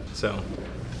 so.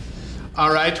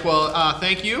 all right, well,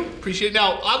 thank you. Appreciate it.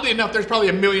 Now, oddly enough, there's probably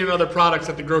a million other products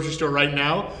at the grocery store right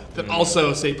now that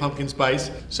also say pumpkin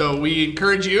spice. So we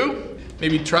encourage you,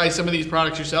 maybe try some of these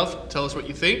products yourself. Tell us what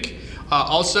you think.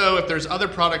 Also, if there's other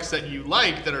products that you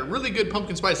like that are really good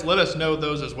pumpkin spice, let us know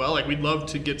those as well. Like, we'd love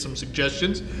to get some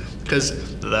suggestions,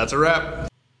 because that's a wrap.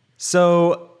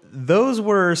 So those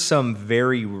were some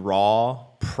very raw,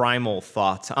 primal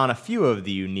thoughts on a few of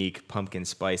the unique pumpkin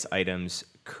spice items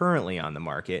currently on the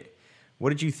market. What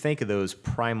did you think of those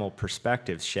primal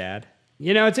perspectives, Shad?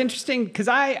 It's interesting because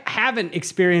I haven't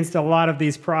experienced a lot of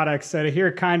these products, so to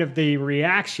hear kind of the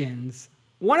reactions,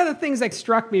 one of the things that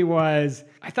struck me was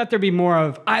I thought there'd be more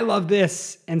of, I love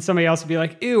this, and somebody else would be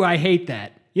like, ew, I hate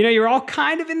that. You're all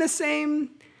kind of in the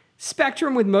same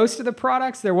spectrum with most of the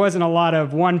products. There wasn't a lot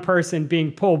of one person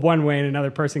being pulled one way and another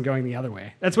person going the other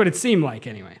way. That's what it seemed like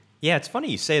anyway. Yeah, it's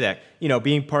funny you say that.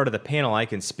 Being part of the panel, I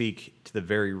can speak to the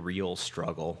very real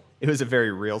struggle. It was a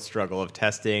very real struggle of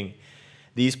testing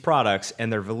these products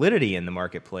and their validity in the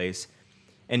marketplace.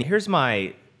 And here's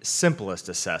my simplest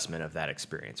assessment of that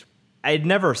experience. I had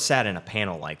never sat in a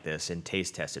panel like this and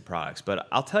taste tested products, but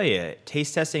I'll tell you,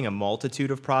 taste testing a multitude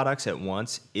of products at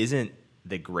once isn't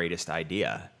the greatest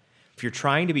idea. If you're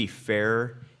trying to be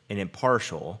fair and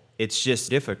impartial, it's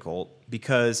just difficult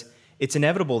because it's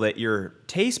inevitable that your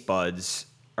taste buds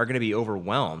are going to be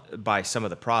overwhelmed by some of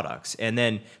the products. And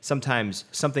then sometimes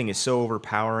something is so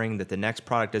overpowering that the next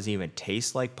product doesn't even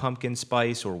taste like pumpkin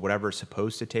spice or whatever it's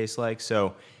supposed to taste like.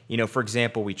 So, for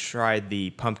example, we tried the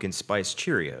pumpkin spice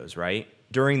Cheerios, right?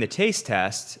 During the taste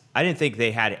test, I didn't think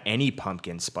they had any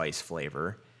pumpkin spice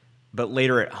flavor. But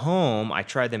later at home, I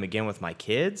tried them again with my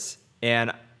kids,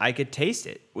 and I could taste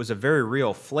it. It was a very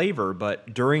real flavor,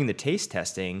 but during the taste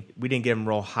testing, we didn't give them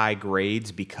real high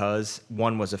grades because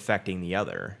one was affecting the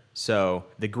other. So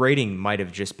the grading might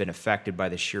have just been affected by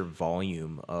the sheer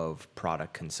volume of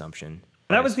product consumption.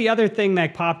 That was the other thing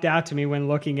that popped out to me when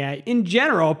looking at, in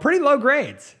general, pretty low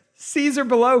grades. C's or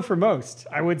below for most,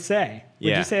 I would say.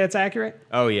 Would you say that's accurate?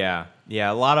 Oh, yeah.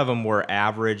 Yeah, a lot of them were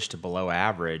average to below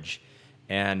average.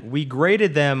 And we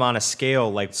graded them on a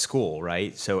scale like school,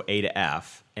 right? So A to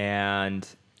F. And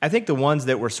I think the ones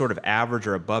that were sort of average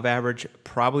or above average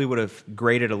probably would have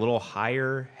graded a little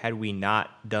higher had we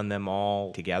not done them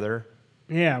all together.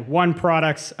 Yeah, one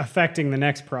product's affecting the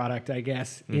next product, I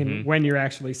guess, when you're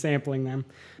actually sampling them.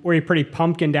 Were you pretty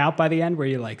pumpkined out by the end? Were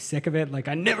you sick of it?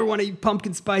 I never want to eat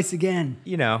pumpkin spice again.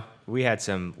 We had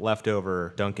some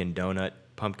leftover Dunkin' Donut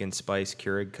pumpkin spice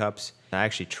Keurig cups. I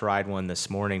actually tried one this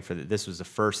morning this was the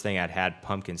first thing I'd had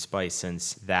pumpkin spice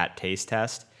since that taste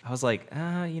test. I was like,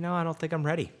 I don't think I'm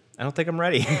ready.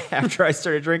 After I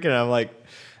started drinking it, I'm like,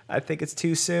 I think it's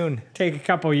too soon. Take a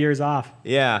couple years off.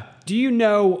 Yeah. Do you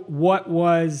know what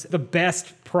was the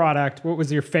best product? What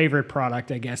was your favorite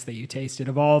product, I guess, that you tasted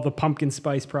of all the pumpkin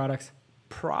spice products?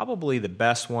 Probably the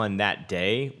best one that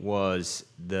day was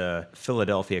the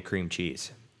Philadelphia cream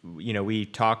cheese. We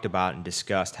talked about and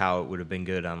discussed how it would have been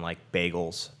good on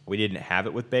bagels. We didn't have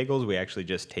it with bagels. We actually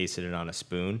just tasted it on a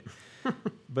spoon.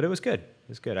 But it was good. It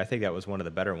was good. I think that was one of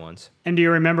the better ones. And do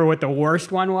you remember what the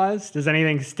worst one was? Does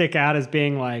anything stick out as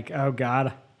being oh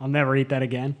God, I'll never eat that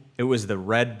again? It was the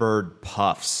Redbird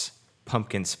Puffs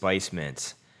pumpkin spice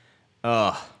mints.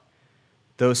 Ugh.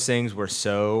 Those things were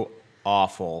so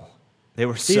awful.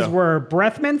 These were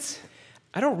breath mints?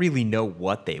 I don't really know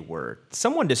what they were.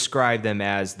 Someone described them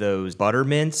as those butter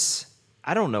mints.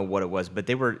 I don't know what it was, but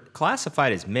they were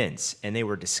classified as mints, and they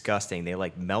were disgusting. They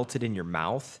melted in your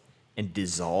mouth and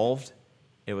dissolved.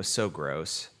 It was so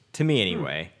gross. To me,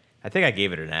 anyway. I think I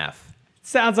gave it an F.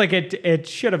 Sounds like it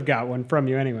should have got one from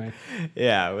you anyway.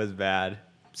 Yeah, it was bad.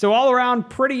 So all around,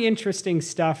 pretty interesting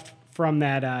stuff from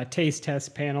that taste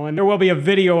test panel. And there will be a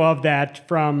video of that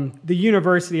from the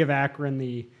University of Akron,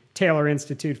 the Taylor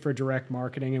Institute for Direct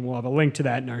Marketing, and we'll have a link to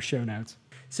that in our show notes.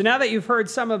 So now that you've heard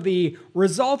some of the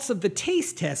results of the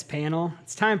taste test panel,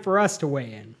 it's time for us to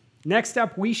weigh in. Next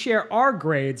up, we share our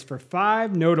grades for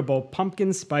 5 notable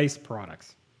pumpkin spice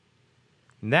products.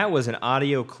 And that was an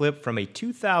audio clip from a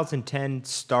 2010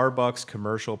 Starbucks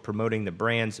commercial promoting the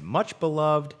brand's much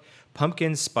beloved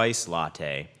pumpkin spice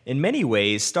latte. In many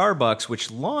ways, Starbucks,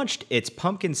 which launched its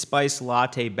pumpkin spice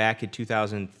latte back in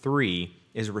 2003,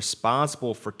 is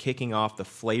responsible for kicking off the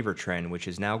flavor trend, which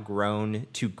has now grown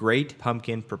to great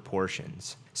pumpkin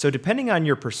proportions. So depending on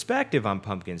your perspective on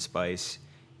pumpkin spice,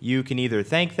 you can either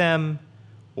thank them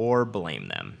or blame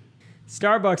them.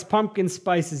 Starbucks pumpkin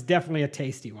spice is definitely a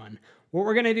tasty one. What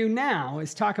we're going to do now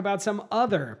is talk about some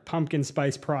other pumpkin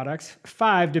spice products,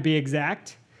 5 to be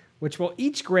exact, which we'll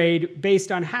each grade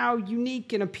based on how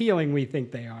unique and appealing we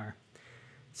think they are.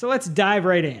 So let's dive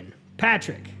right in.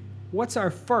 Patrick, what's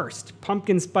our first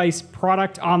pumpkin spice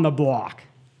product on the block?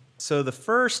 So the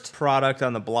first product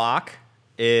on the block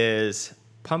is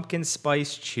pumpkin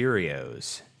spice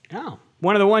Cheerios. Oh,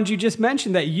 one of the ones you just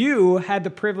mentioned that you had the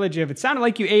privilege of. It sounded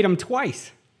like you ate them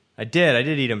twice. I did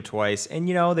eat them twice, and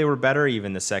they were better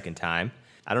even the second time.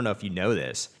 I don't know if you know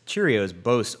this. Cheerios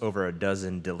boasts over a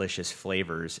dozen delicious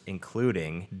flavors,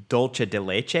 including Dulce de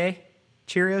Leche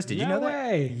Cheerios. Did you know that? No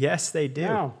way. Yes, they do.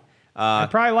 Wow. I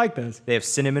probably like those. They have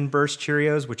Cinnamon Burst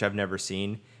Cheerios, which I've never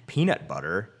seen, peanut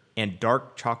butter, and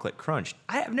dark chocolate crunch.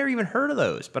 I have never even heard of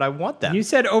those, but I want them. You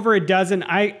said over a dozen.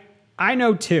 I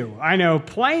know 2. I know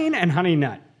plain and honey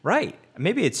nut. Right.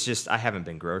 Maybe it's just I haven't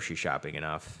been grocery shopping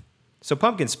enough. So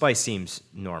pumpkin spice seems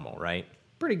normal, right?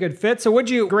 Pretty good fit. So what'd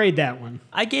you grade that one?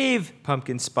 I gave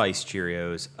pumpkin spice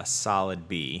Cheerios a solid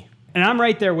B. And I'm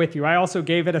right there with you. I also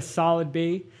gave it a solid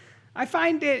B. I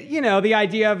find it, the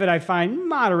idea of it I find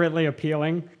moderately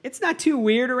appealing. It's not too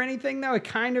weird or anything, though. It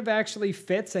kind of actually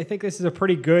fits. I think this is a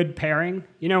pretty good pairing.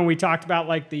 When we talked about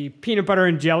like the peanut butter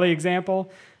and jelly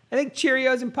example, I think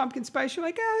Cheerios and pumpkin spice, you're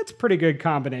like, that's a pretty good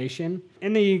combination.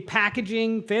 And the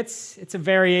packaging fits. It's a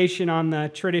variation on the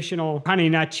traditional Honey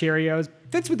Nut Cheerios.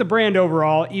 Fits with the brand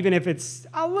overall, even if it's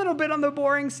a little bit on the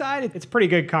boring side. It's a pretty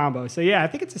good combo. So yeah, I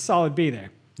think it's a solid B there.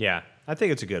 Yeah, I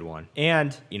think it's a good one.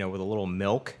 And, with a little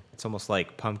milk, it's almost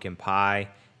like pumpkin pie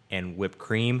and whipped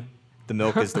cream. The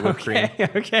milk is the whipped cream.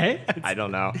 Okay. I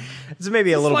don't know. It's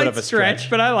maybe a little bit of a stretch.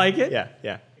 But I like it.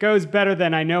 Yeah. Goes better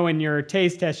than I know in your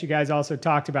taste test. You guys also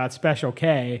talked about Special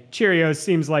K. Cheerios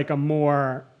seems like a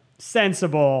more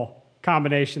sensible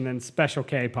combination than Special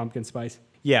K pumpkin spice.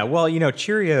 Yeah, well,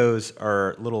 Cheerios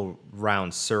are little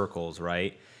round circles,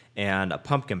 right? And a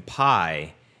pumpkin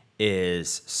pie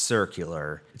is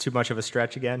circular. Too much of a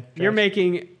stretch again? You're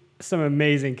making some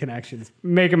amazing connections,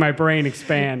 making my brain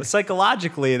expand.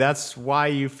 Psychologically, that's why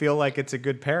you feel like it's a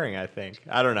good pairing, I think.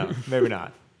 I don't know. Maybe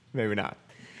not. Maybe not.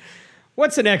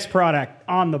 What's the next product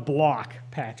on the block,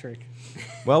 Patrick?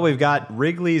 Well, we've got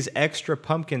Wrigley's Extra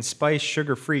Pumpkin Spice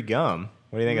Sugar-Free Gum.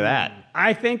 What do you think of that?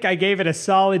 I think I gave it a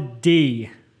solid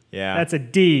D. Yeah. That's a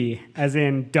D, as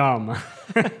in dumb.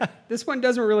 This one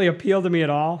doesn't really appeal to me at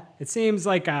all. It seems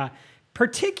like a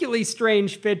particularly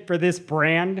strange fit for this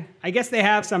brand. I guess they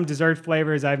have some dessert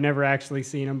flavors. I've never actually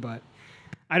seen them, but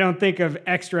I don't think of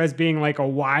Extra as being like a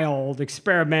wild,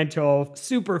 experimental,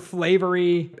 super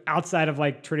flavory outside of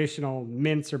like traditional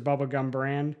mints or bubblegum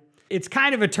brand. It's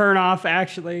kind of a turnoff,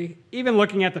 actually. Even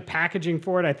looking at the packaging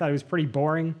for it, I thought it was pretty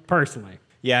boring, personally.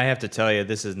 Yeah, I have to tell you,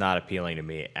 this is not appealing to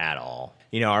me at all.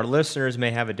 Our listeners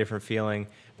may have a different feeling,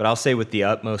 but I'll say with the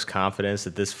utmost confidence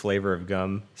that this flavor of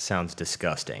gum sounds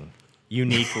disgusting.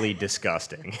 Uniquely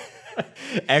disgusting.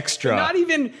 Extra. Not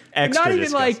even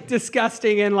disgusting. like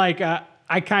disgusting in like a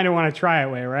I kind of want to try it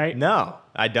way, right? No,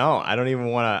 I don't. I don't even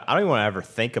want to ever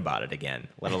think about it again,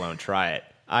 let alone try it.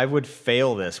 I would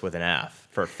fail this with an F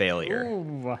for failure.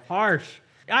 Ooh, harsh.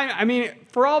 I mean,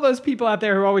 for all those people out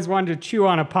there who always wanted to chew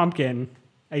on a pumpkin,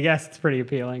 I guess it's pretty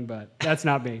appealing, but that's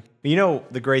not me.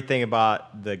 The great thing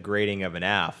about the grading of an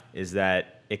F is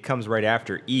that it comes right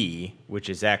after E, which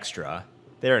is extra.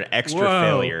 They're an extra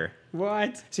failure.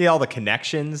 What? See all the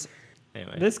connections?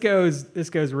 Anyway. This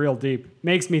goes real deep.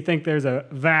 Makes me think there's a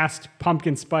vast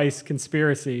pumpkin spice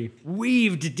conspiracy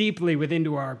weaved deeply within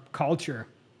our culture.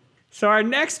 So our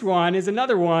next one is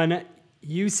another one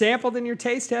you sampled in your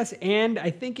taste test and I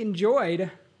think enjoyed.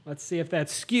 Let's see if that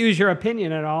skews your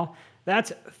opinion at all.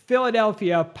 That's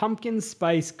Philadelphia Pumpkin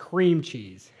Spice Cream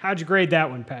Cheese. How'd you grade that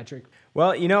one, Patrick?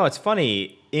 Well, it's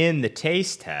funny. In the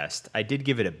taste test, I did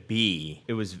give it a B.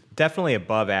 It was definitely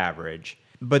above average.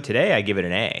 But today, I give it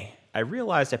an A. I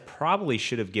realized I probably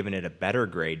should have given it a better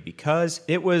grade because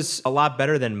it was a lot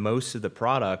better than most of the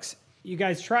products. You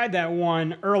guys tried that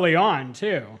one early on,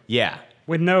 too. Yeah.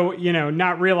 With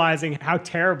not realizing how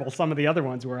terrible some of the other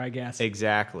ones were, I guess.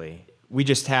 Exactly. We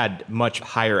just had much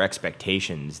higher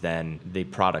expectations than the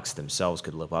products themselves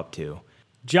could live up to.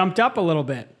 Jumped up a little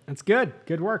bit. That's good.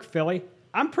 Good work, Philly.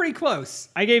 I'm pretty close.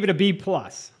 I gave it a B+.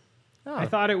 I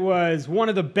thought it was one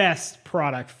of the best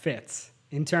product fits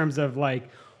in terms of like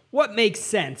what makes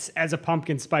sense as a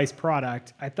pumpkin spice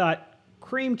product. I thought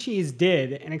cream cheese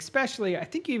did, and especially, I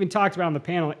think you even talked about on the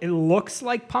panel, it looks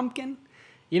like pumpkin,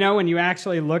 you know, when you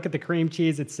actually look at the cream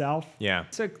cheese itself. Yeah.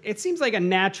 So it seems like a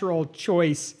natural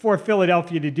choice for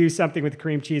Philadelphia to do something with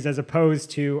cream cheese as opposed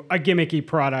to a gimmicky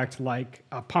product like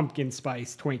a pumpkin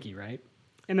spice Twinkie, right?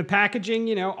 And the packaging,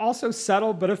 you know, also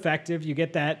subtle but effective. You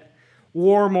get that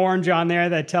warm orange on there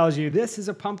that tells you this is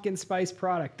a pumpkin spice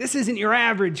product. This isn't your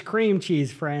average cream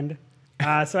cheese, friend.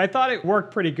 So I thought it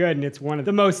worked pretty good, and it's one of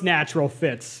the most natural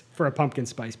fits for a pumpkin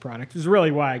spice product. It was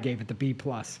really why I gave it the B+.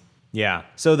 Yeah.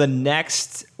 So the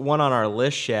next one on our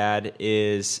list, Shad,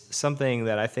 is something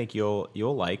that I think you'll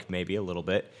like maybe a little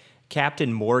bit.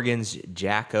 Captain Morgan's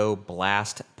Jacko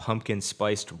Blast Pumpkin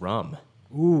Spiced Rum.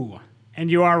 Ooh,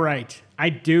 and you are right. I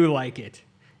do like it.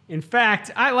 In fact,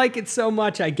 I like it so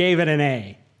much I gave it an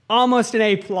A. Almost an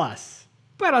A+,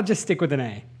 but I'll just stick with an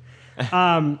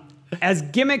A. As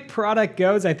gimmick product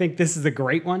goes, I think this is a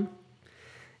great one.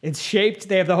 It's shaped,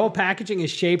 they have the whole packaging is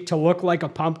shaped to look like a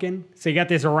pumpkin. So you got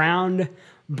this round,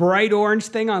 bright orange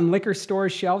thing on liquor store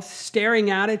shelves staring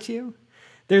out at you.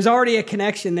 There's already a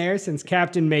connection there since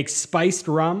Captain makes spiced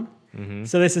rum. Mm-hmm.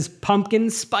 So this is pumpkin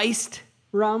spiced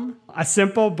rum, a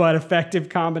simple but effective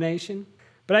combination.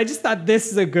 But I just thought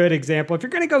this is a good example. If you're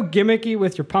going to go gimmicky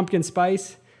with your pumpkin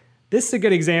spice, this is a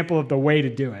good example of the way to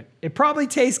do it. It probably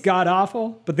tastes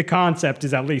god-awful, but the concept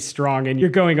is at least strong, and you're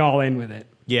going all in with it.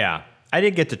 Yeah, I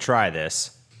didn't get to try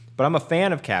this, but I'm a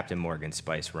fan of Captain Morgan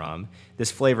Spice Rum. This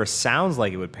flavor sounds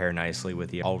like it would pair nicely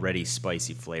with the already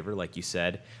spicy flavor, like you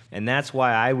said, and that's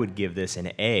why I would give this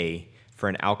an A for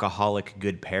an alcoholic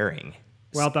good pairing.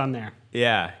 Well done there.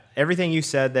 Yeah, everything you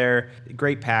said there,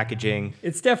 great packaging.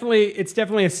 It's definitely a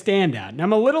standout. And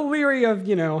I'm a little leery of,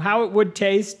 you know, how it would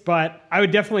taste, but I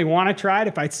would definitely want to try it.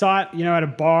 If I saw it, you know, at a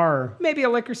bar or maybe a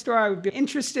liquor store, I would be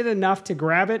interested enough to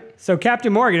grab it. So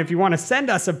Captain Morgan, if you want to send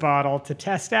us a bottle to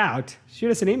test out,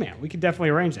 shoot us an email. We could definitely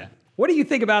arrange that. What do you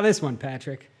think about this one,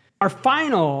 Patrick? Our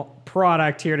final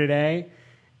product here today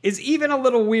is even a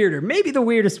little weirder. Maybe the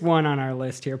weirdest one on our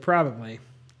list here, probably.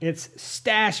 It's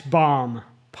Stash Bomb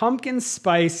Pumpkin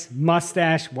Spice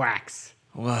Mustache Wax.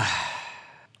 Well,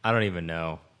 I don't even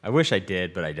know. I wish I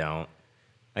did, but I don't.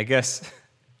 I guess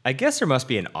there must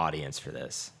be an audience for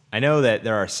this. I know that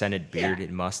there are scented beard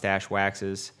and mustache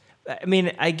waxes. I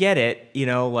mean, I get it, you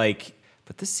know, like,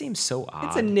 but this seems so odd.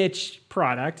 It's a niche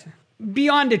product.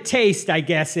 Beyond a taste, I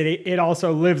guess it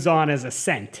also lives on as a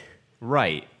scent.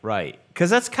 Right. Because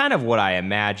that's kind of what I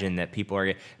imagine that people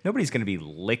are. Nobody's going to be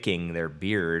licking their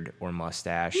beard or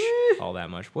mustache all that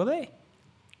much, will they?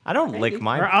 I don't lick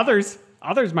mine. Or others.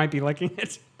 Others might be licking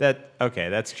it. Okay,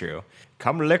 that's true.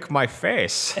 Come lick my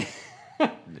face. Yeah,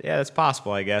 that's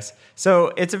possible, I guess.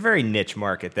 So it's a very niche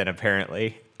market then,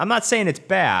 apparently. I'm not saying it's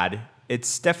bad.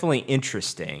 It's definitely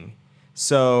interesting.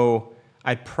 So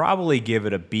I'd probably give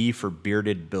it a B for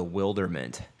bearded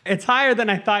bewilderment. It's higher than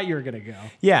I thought you were going to go.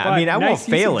 Yeah, I mean, I won't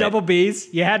fail it. Double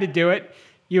Bs. You had to do it.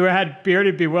 You had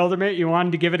bearded bewilderment. You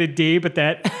wanted to give it a D, but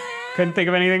that couldn't think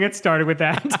of anything that started with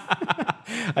that.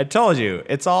 I told you,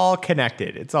 it's all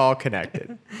connected. It's all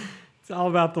connected. It's all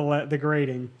about the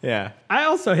grading. Yeah. I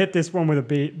also hit this one with a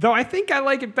B, though I think I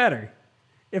like it better.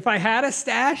 If I had a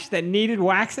stash that needed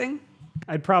waxing,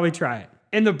 I'd probably try it.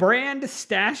 And the brand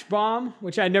Stash Bomb,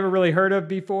 which I'd never really heard of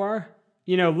before,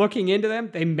 you know, looking into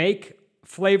them, they make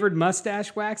flavored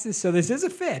mustache waxes, so this is a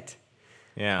fit.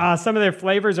 Yeah. Some of their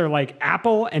flavors are like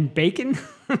apple and bacon.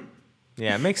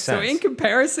 Yeah, it makes sense. So in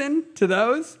comparison to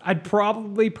those, I'd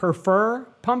probably prefer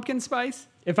pumpkin spice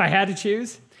if I had to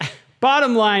choose.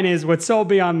 Bottom line is, what sold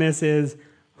me on this is,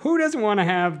 who doesn't want to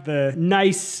have the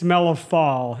nice smell of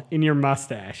fall in your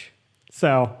mustache?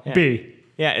 So, yeah. B.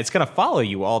 Yeah, it's going to follow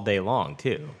you all day long,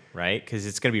 too, right? Because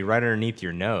it's going to be right underneath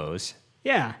your nose.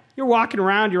 Yeah. You're walking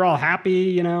around, you're all happy,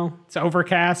 you know. It's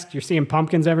overcast, you're seeing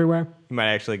pumpkins everywhere. You might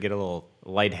actually get a little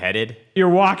lightheaded. You're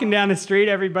walking down the street,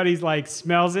 everybody's like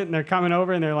smells it, and they're coming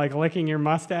over and they're like licking your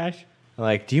mustache.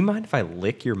 Like, do you mind if I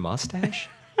lick your mustache?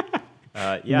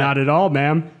 Yeah. Not at all,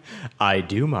 ma'am. I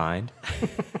do mind.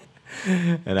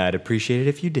 And I'd appreciate it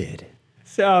if you did.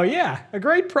 So, yeah, a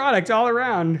great product all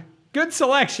around. Good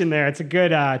selection there. It's a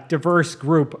good, diverse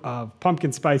group of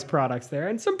pumpkin spice products there,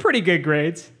 and some pretty good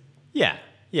grades. Yeah.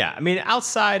 I mean,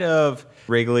 outside of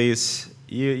Wrigley's,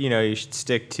 you should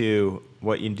stick to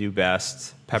what you do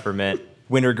best: peppermint,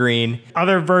 wintergreen,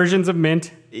 other versions of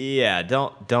mint. Yeah,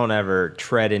 don't ever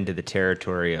tread into the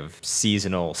territory of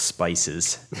seasonal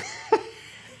spices.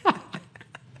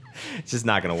 It's just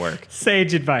not going to work.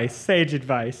 Sage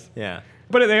advice. Yeah.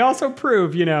 But they also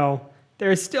prove,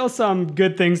 there's still some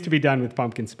good things to be done with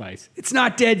pumpkin spice. It's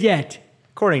not dead yet.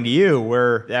 According to you,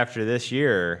 after this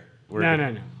year.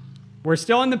 No. We're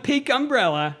still in the peak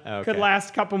umbrella. Okay. Could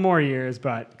last a couple more years,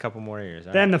 but A couple more years.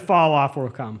 All then right. the fall off will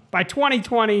come. By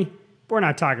 2020, we're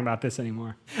not talking about this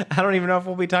anymore. I don't even know if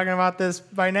we'll be talking about this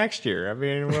by next year. I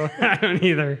mean, I don't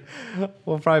either.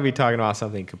 we'll probably be talking about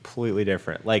something completely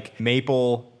different, like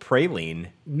maple praline.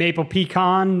 Maple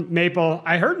pecan, maple.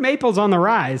 I heard maple's on the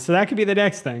rise, so that could be the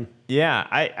next thing. Yeah,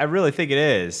 I really think it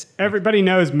is. Everybody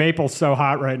knows maple's so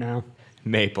hot right now.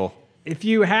 Maple. If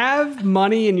you have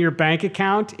money in your bank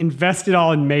account, invest it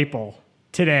all in maple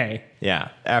today. Yeah,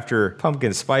 after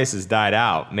pumpkin spice has died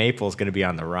out, maple's going to be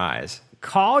on the rise.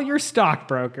 Call your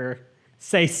stockbroker,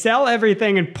 say sell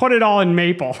everything and put it all in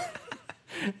maple.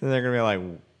 And they're going to be like,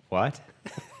 what?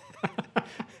 And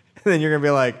then you're going to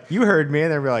be like, you heard me.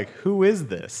 And they're going to be like, who is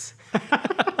this?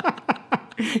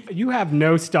 You have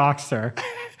no stocks, sir.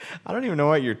 I don't even know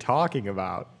what you're talking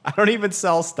about. I don't even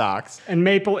sell stocks. And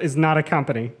maple is not a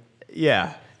company.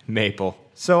 Yeah, maple.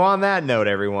 So on that note,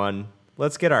 everyone,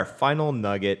 let's get our final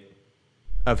nugget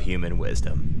of human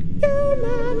wisdom.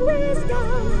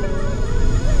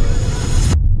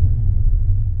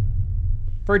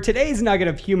 For today's nugget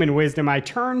of human wisdom, I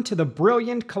turn to the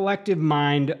brilliant collective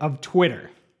mind of Twitter,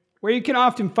 where you can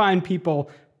often find people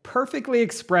perfectly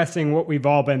expressing what we've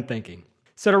all been thinking.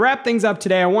 So to wrap things up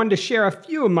today, I wanted to share a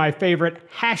few of my favorite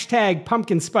hashtag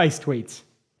pumpkin spice tweets.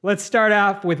 Let's start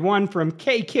off with one from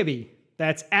K Kibby.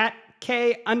 That's at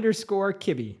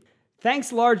K_Kibby.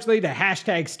 Thanks largely to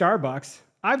hashtag Starbucks,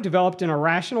 I've developed an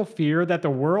irrational fear that the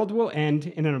world will end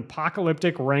in an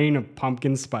apocalyptic reign of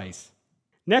pumpkin spice.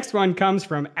 Next one comes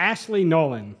from Ashley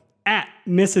Nolan, at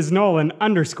Mrs.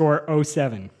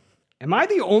 Nolan_07. Am I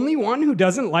the only one who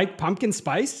doesn't like pumpkin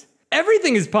spice?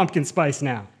 Everything is pumpkin spice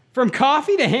now. From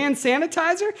coffee to hand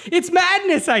sanitizer? It's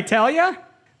madness, I tell ya!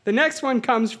 The next one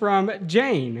comes from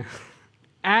Jane,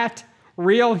 at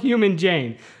Real Human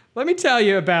Jane. Let me tell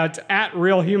you about at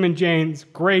Real Human Jane's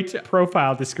great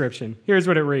profile description. Here's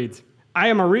what it reads. I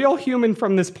am a real human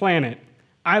from this planet.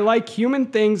 I like human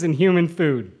things and human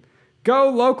food. Go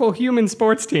local human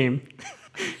sports team.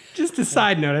 Just a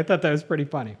side note, I thought that was pretty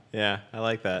funny. Yeah, I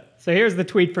like that. So here's the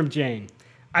tweet from Jane.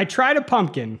 I tried a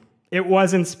pumpkin. It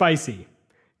wasn't spicy.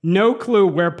 No clue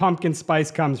where pumpkin spice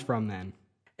comes from then.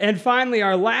 And finally,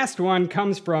 our last one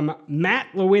comes from Matt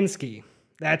Lewinsky.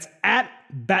 That's at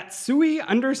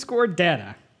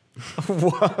Batsui_data.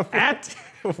 At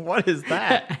What is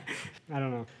that? I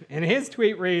don't know. And his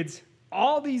tweet reads,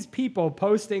 all these people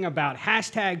posting about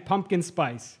hashtag pumpkin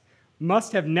spice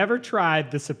must have never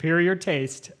tried the superior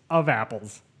taste of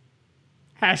apples.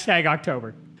 Hashtag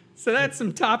October. So that's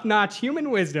some top-notch human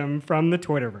wisdom from the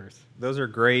Twitterverse. Those are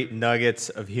great nuggets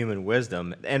of human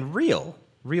wisdom and real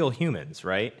humans,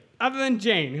 right? Other than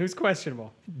Jane, who's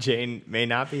questionable. Jane may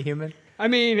not be human. I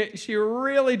mean, she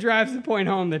really drives the point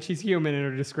home that she's human in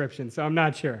her description, so I'm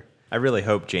not sure. I really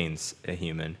hope Jane's a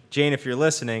human. Jane, if you're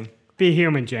listening. Be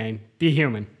human, Jane. Be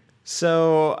human.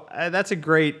 So that's a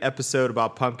great episode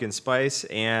about pumpkin spice,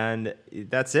 and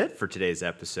that's it for today's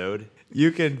episode.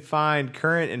 You can find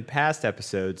current and past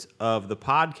episodes of the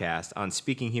podcast on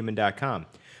speakinghuman.com.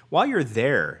 While you're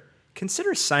there,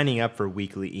 consider signing up for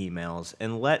weekly emails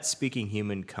and let Speaking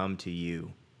Human come to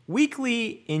you.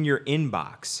 Weekly in your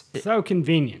inbox. So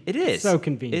convenient. It is. So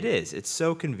convenient. It is. It's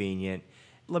so convenient.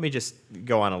 Let me just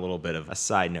go on a little bit of a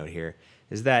side note here,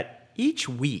 is that each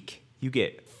week you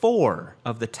get 4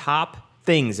 of the top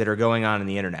things that are going on in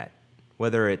the internet,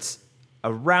 whether it's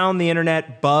around the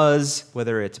internet buzz,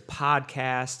 whether it's a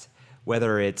podcast,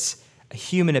 whether it's a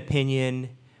human opinion,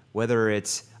 whether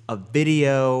it's a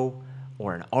video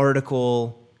or an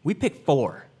article. We pick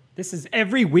 4. This is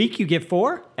every week you get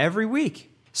 4? Every week.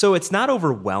 So it's not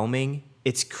overwhelming.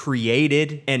 It's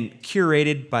created and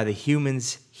curated by the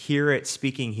humans here at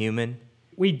Speaking Human.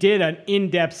 We did an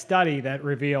in-depth study that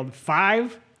revealed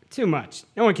 5, too much.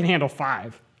 No one can handle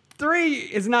 5. 3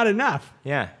 is not enough.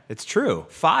 Yeah, it's true.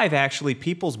 5, actually,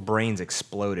 people's brains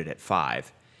exploded at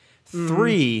 5.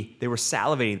 3, they were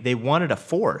salivating. They wanted a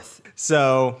 4th.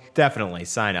 So definitely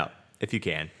sign up if you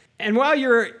can. And while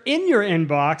you're in your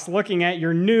inbox looking at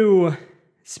your new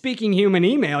Speaking Human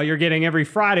email you're getting every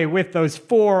Friday with those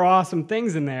 4 awesome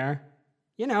things in there,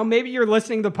 maybe you're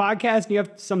listening to the podcast and you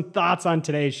have some thoughts on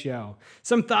today's show,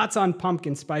 some thoughts on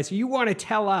pumpkin spice. You want to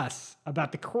tell us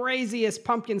about the craziest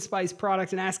pumpkin spice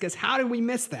products and ask us, how did we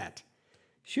miss that?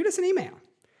 Shoot us an email.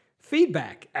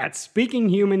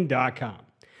 feedback@speakinghuman.com.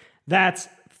 That's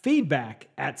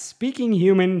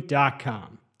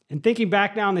feedback@speakinghuman.com. And thinking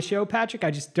back now on the show, Patrick,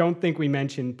 I just don't think we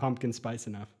mentioned pumpkin spice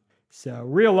enough. So,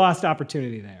 real lost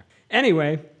opportunity there.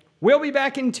 Anyway, we'll be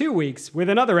back in 2 weeks with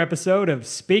another episode of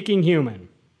Speaking Human.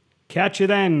 Catch you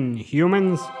then,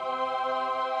 humans.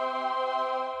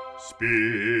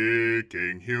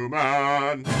 Speaking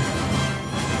Human.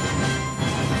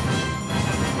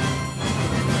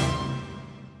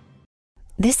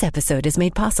 This episode is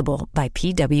made possible by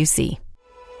PwC.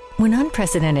 When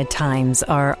unprecedented times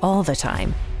are all the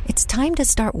time, it's time to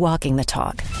start walking the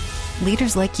talk.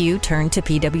 Leaders like you turn to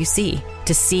PwC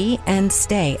to see and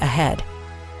stay ahead.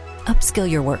 Upskill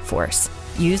your workforce,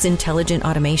 use intelligent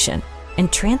automation,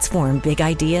 and transform big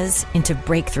ideas into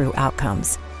breakthrough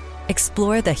outcomes.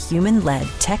 Explore the human-led,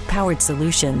 tech-powered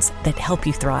solutions that help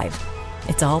you thrive.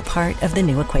 It's all part of The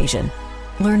New Equation.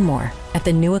 Learn more at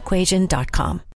thenewequation.com.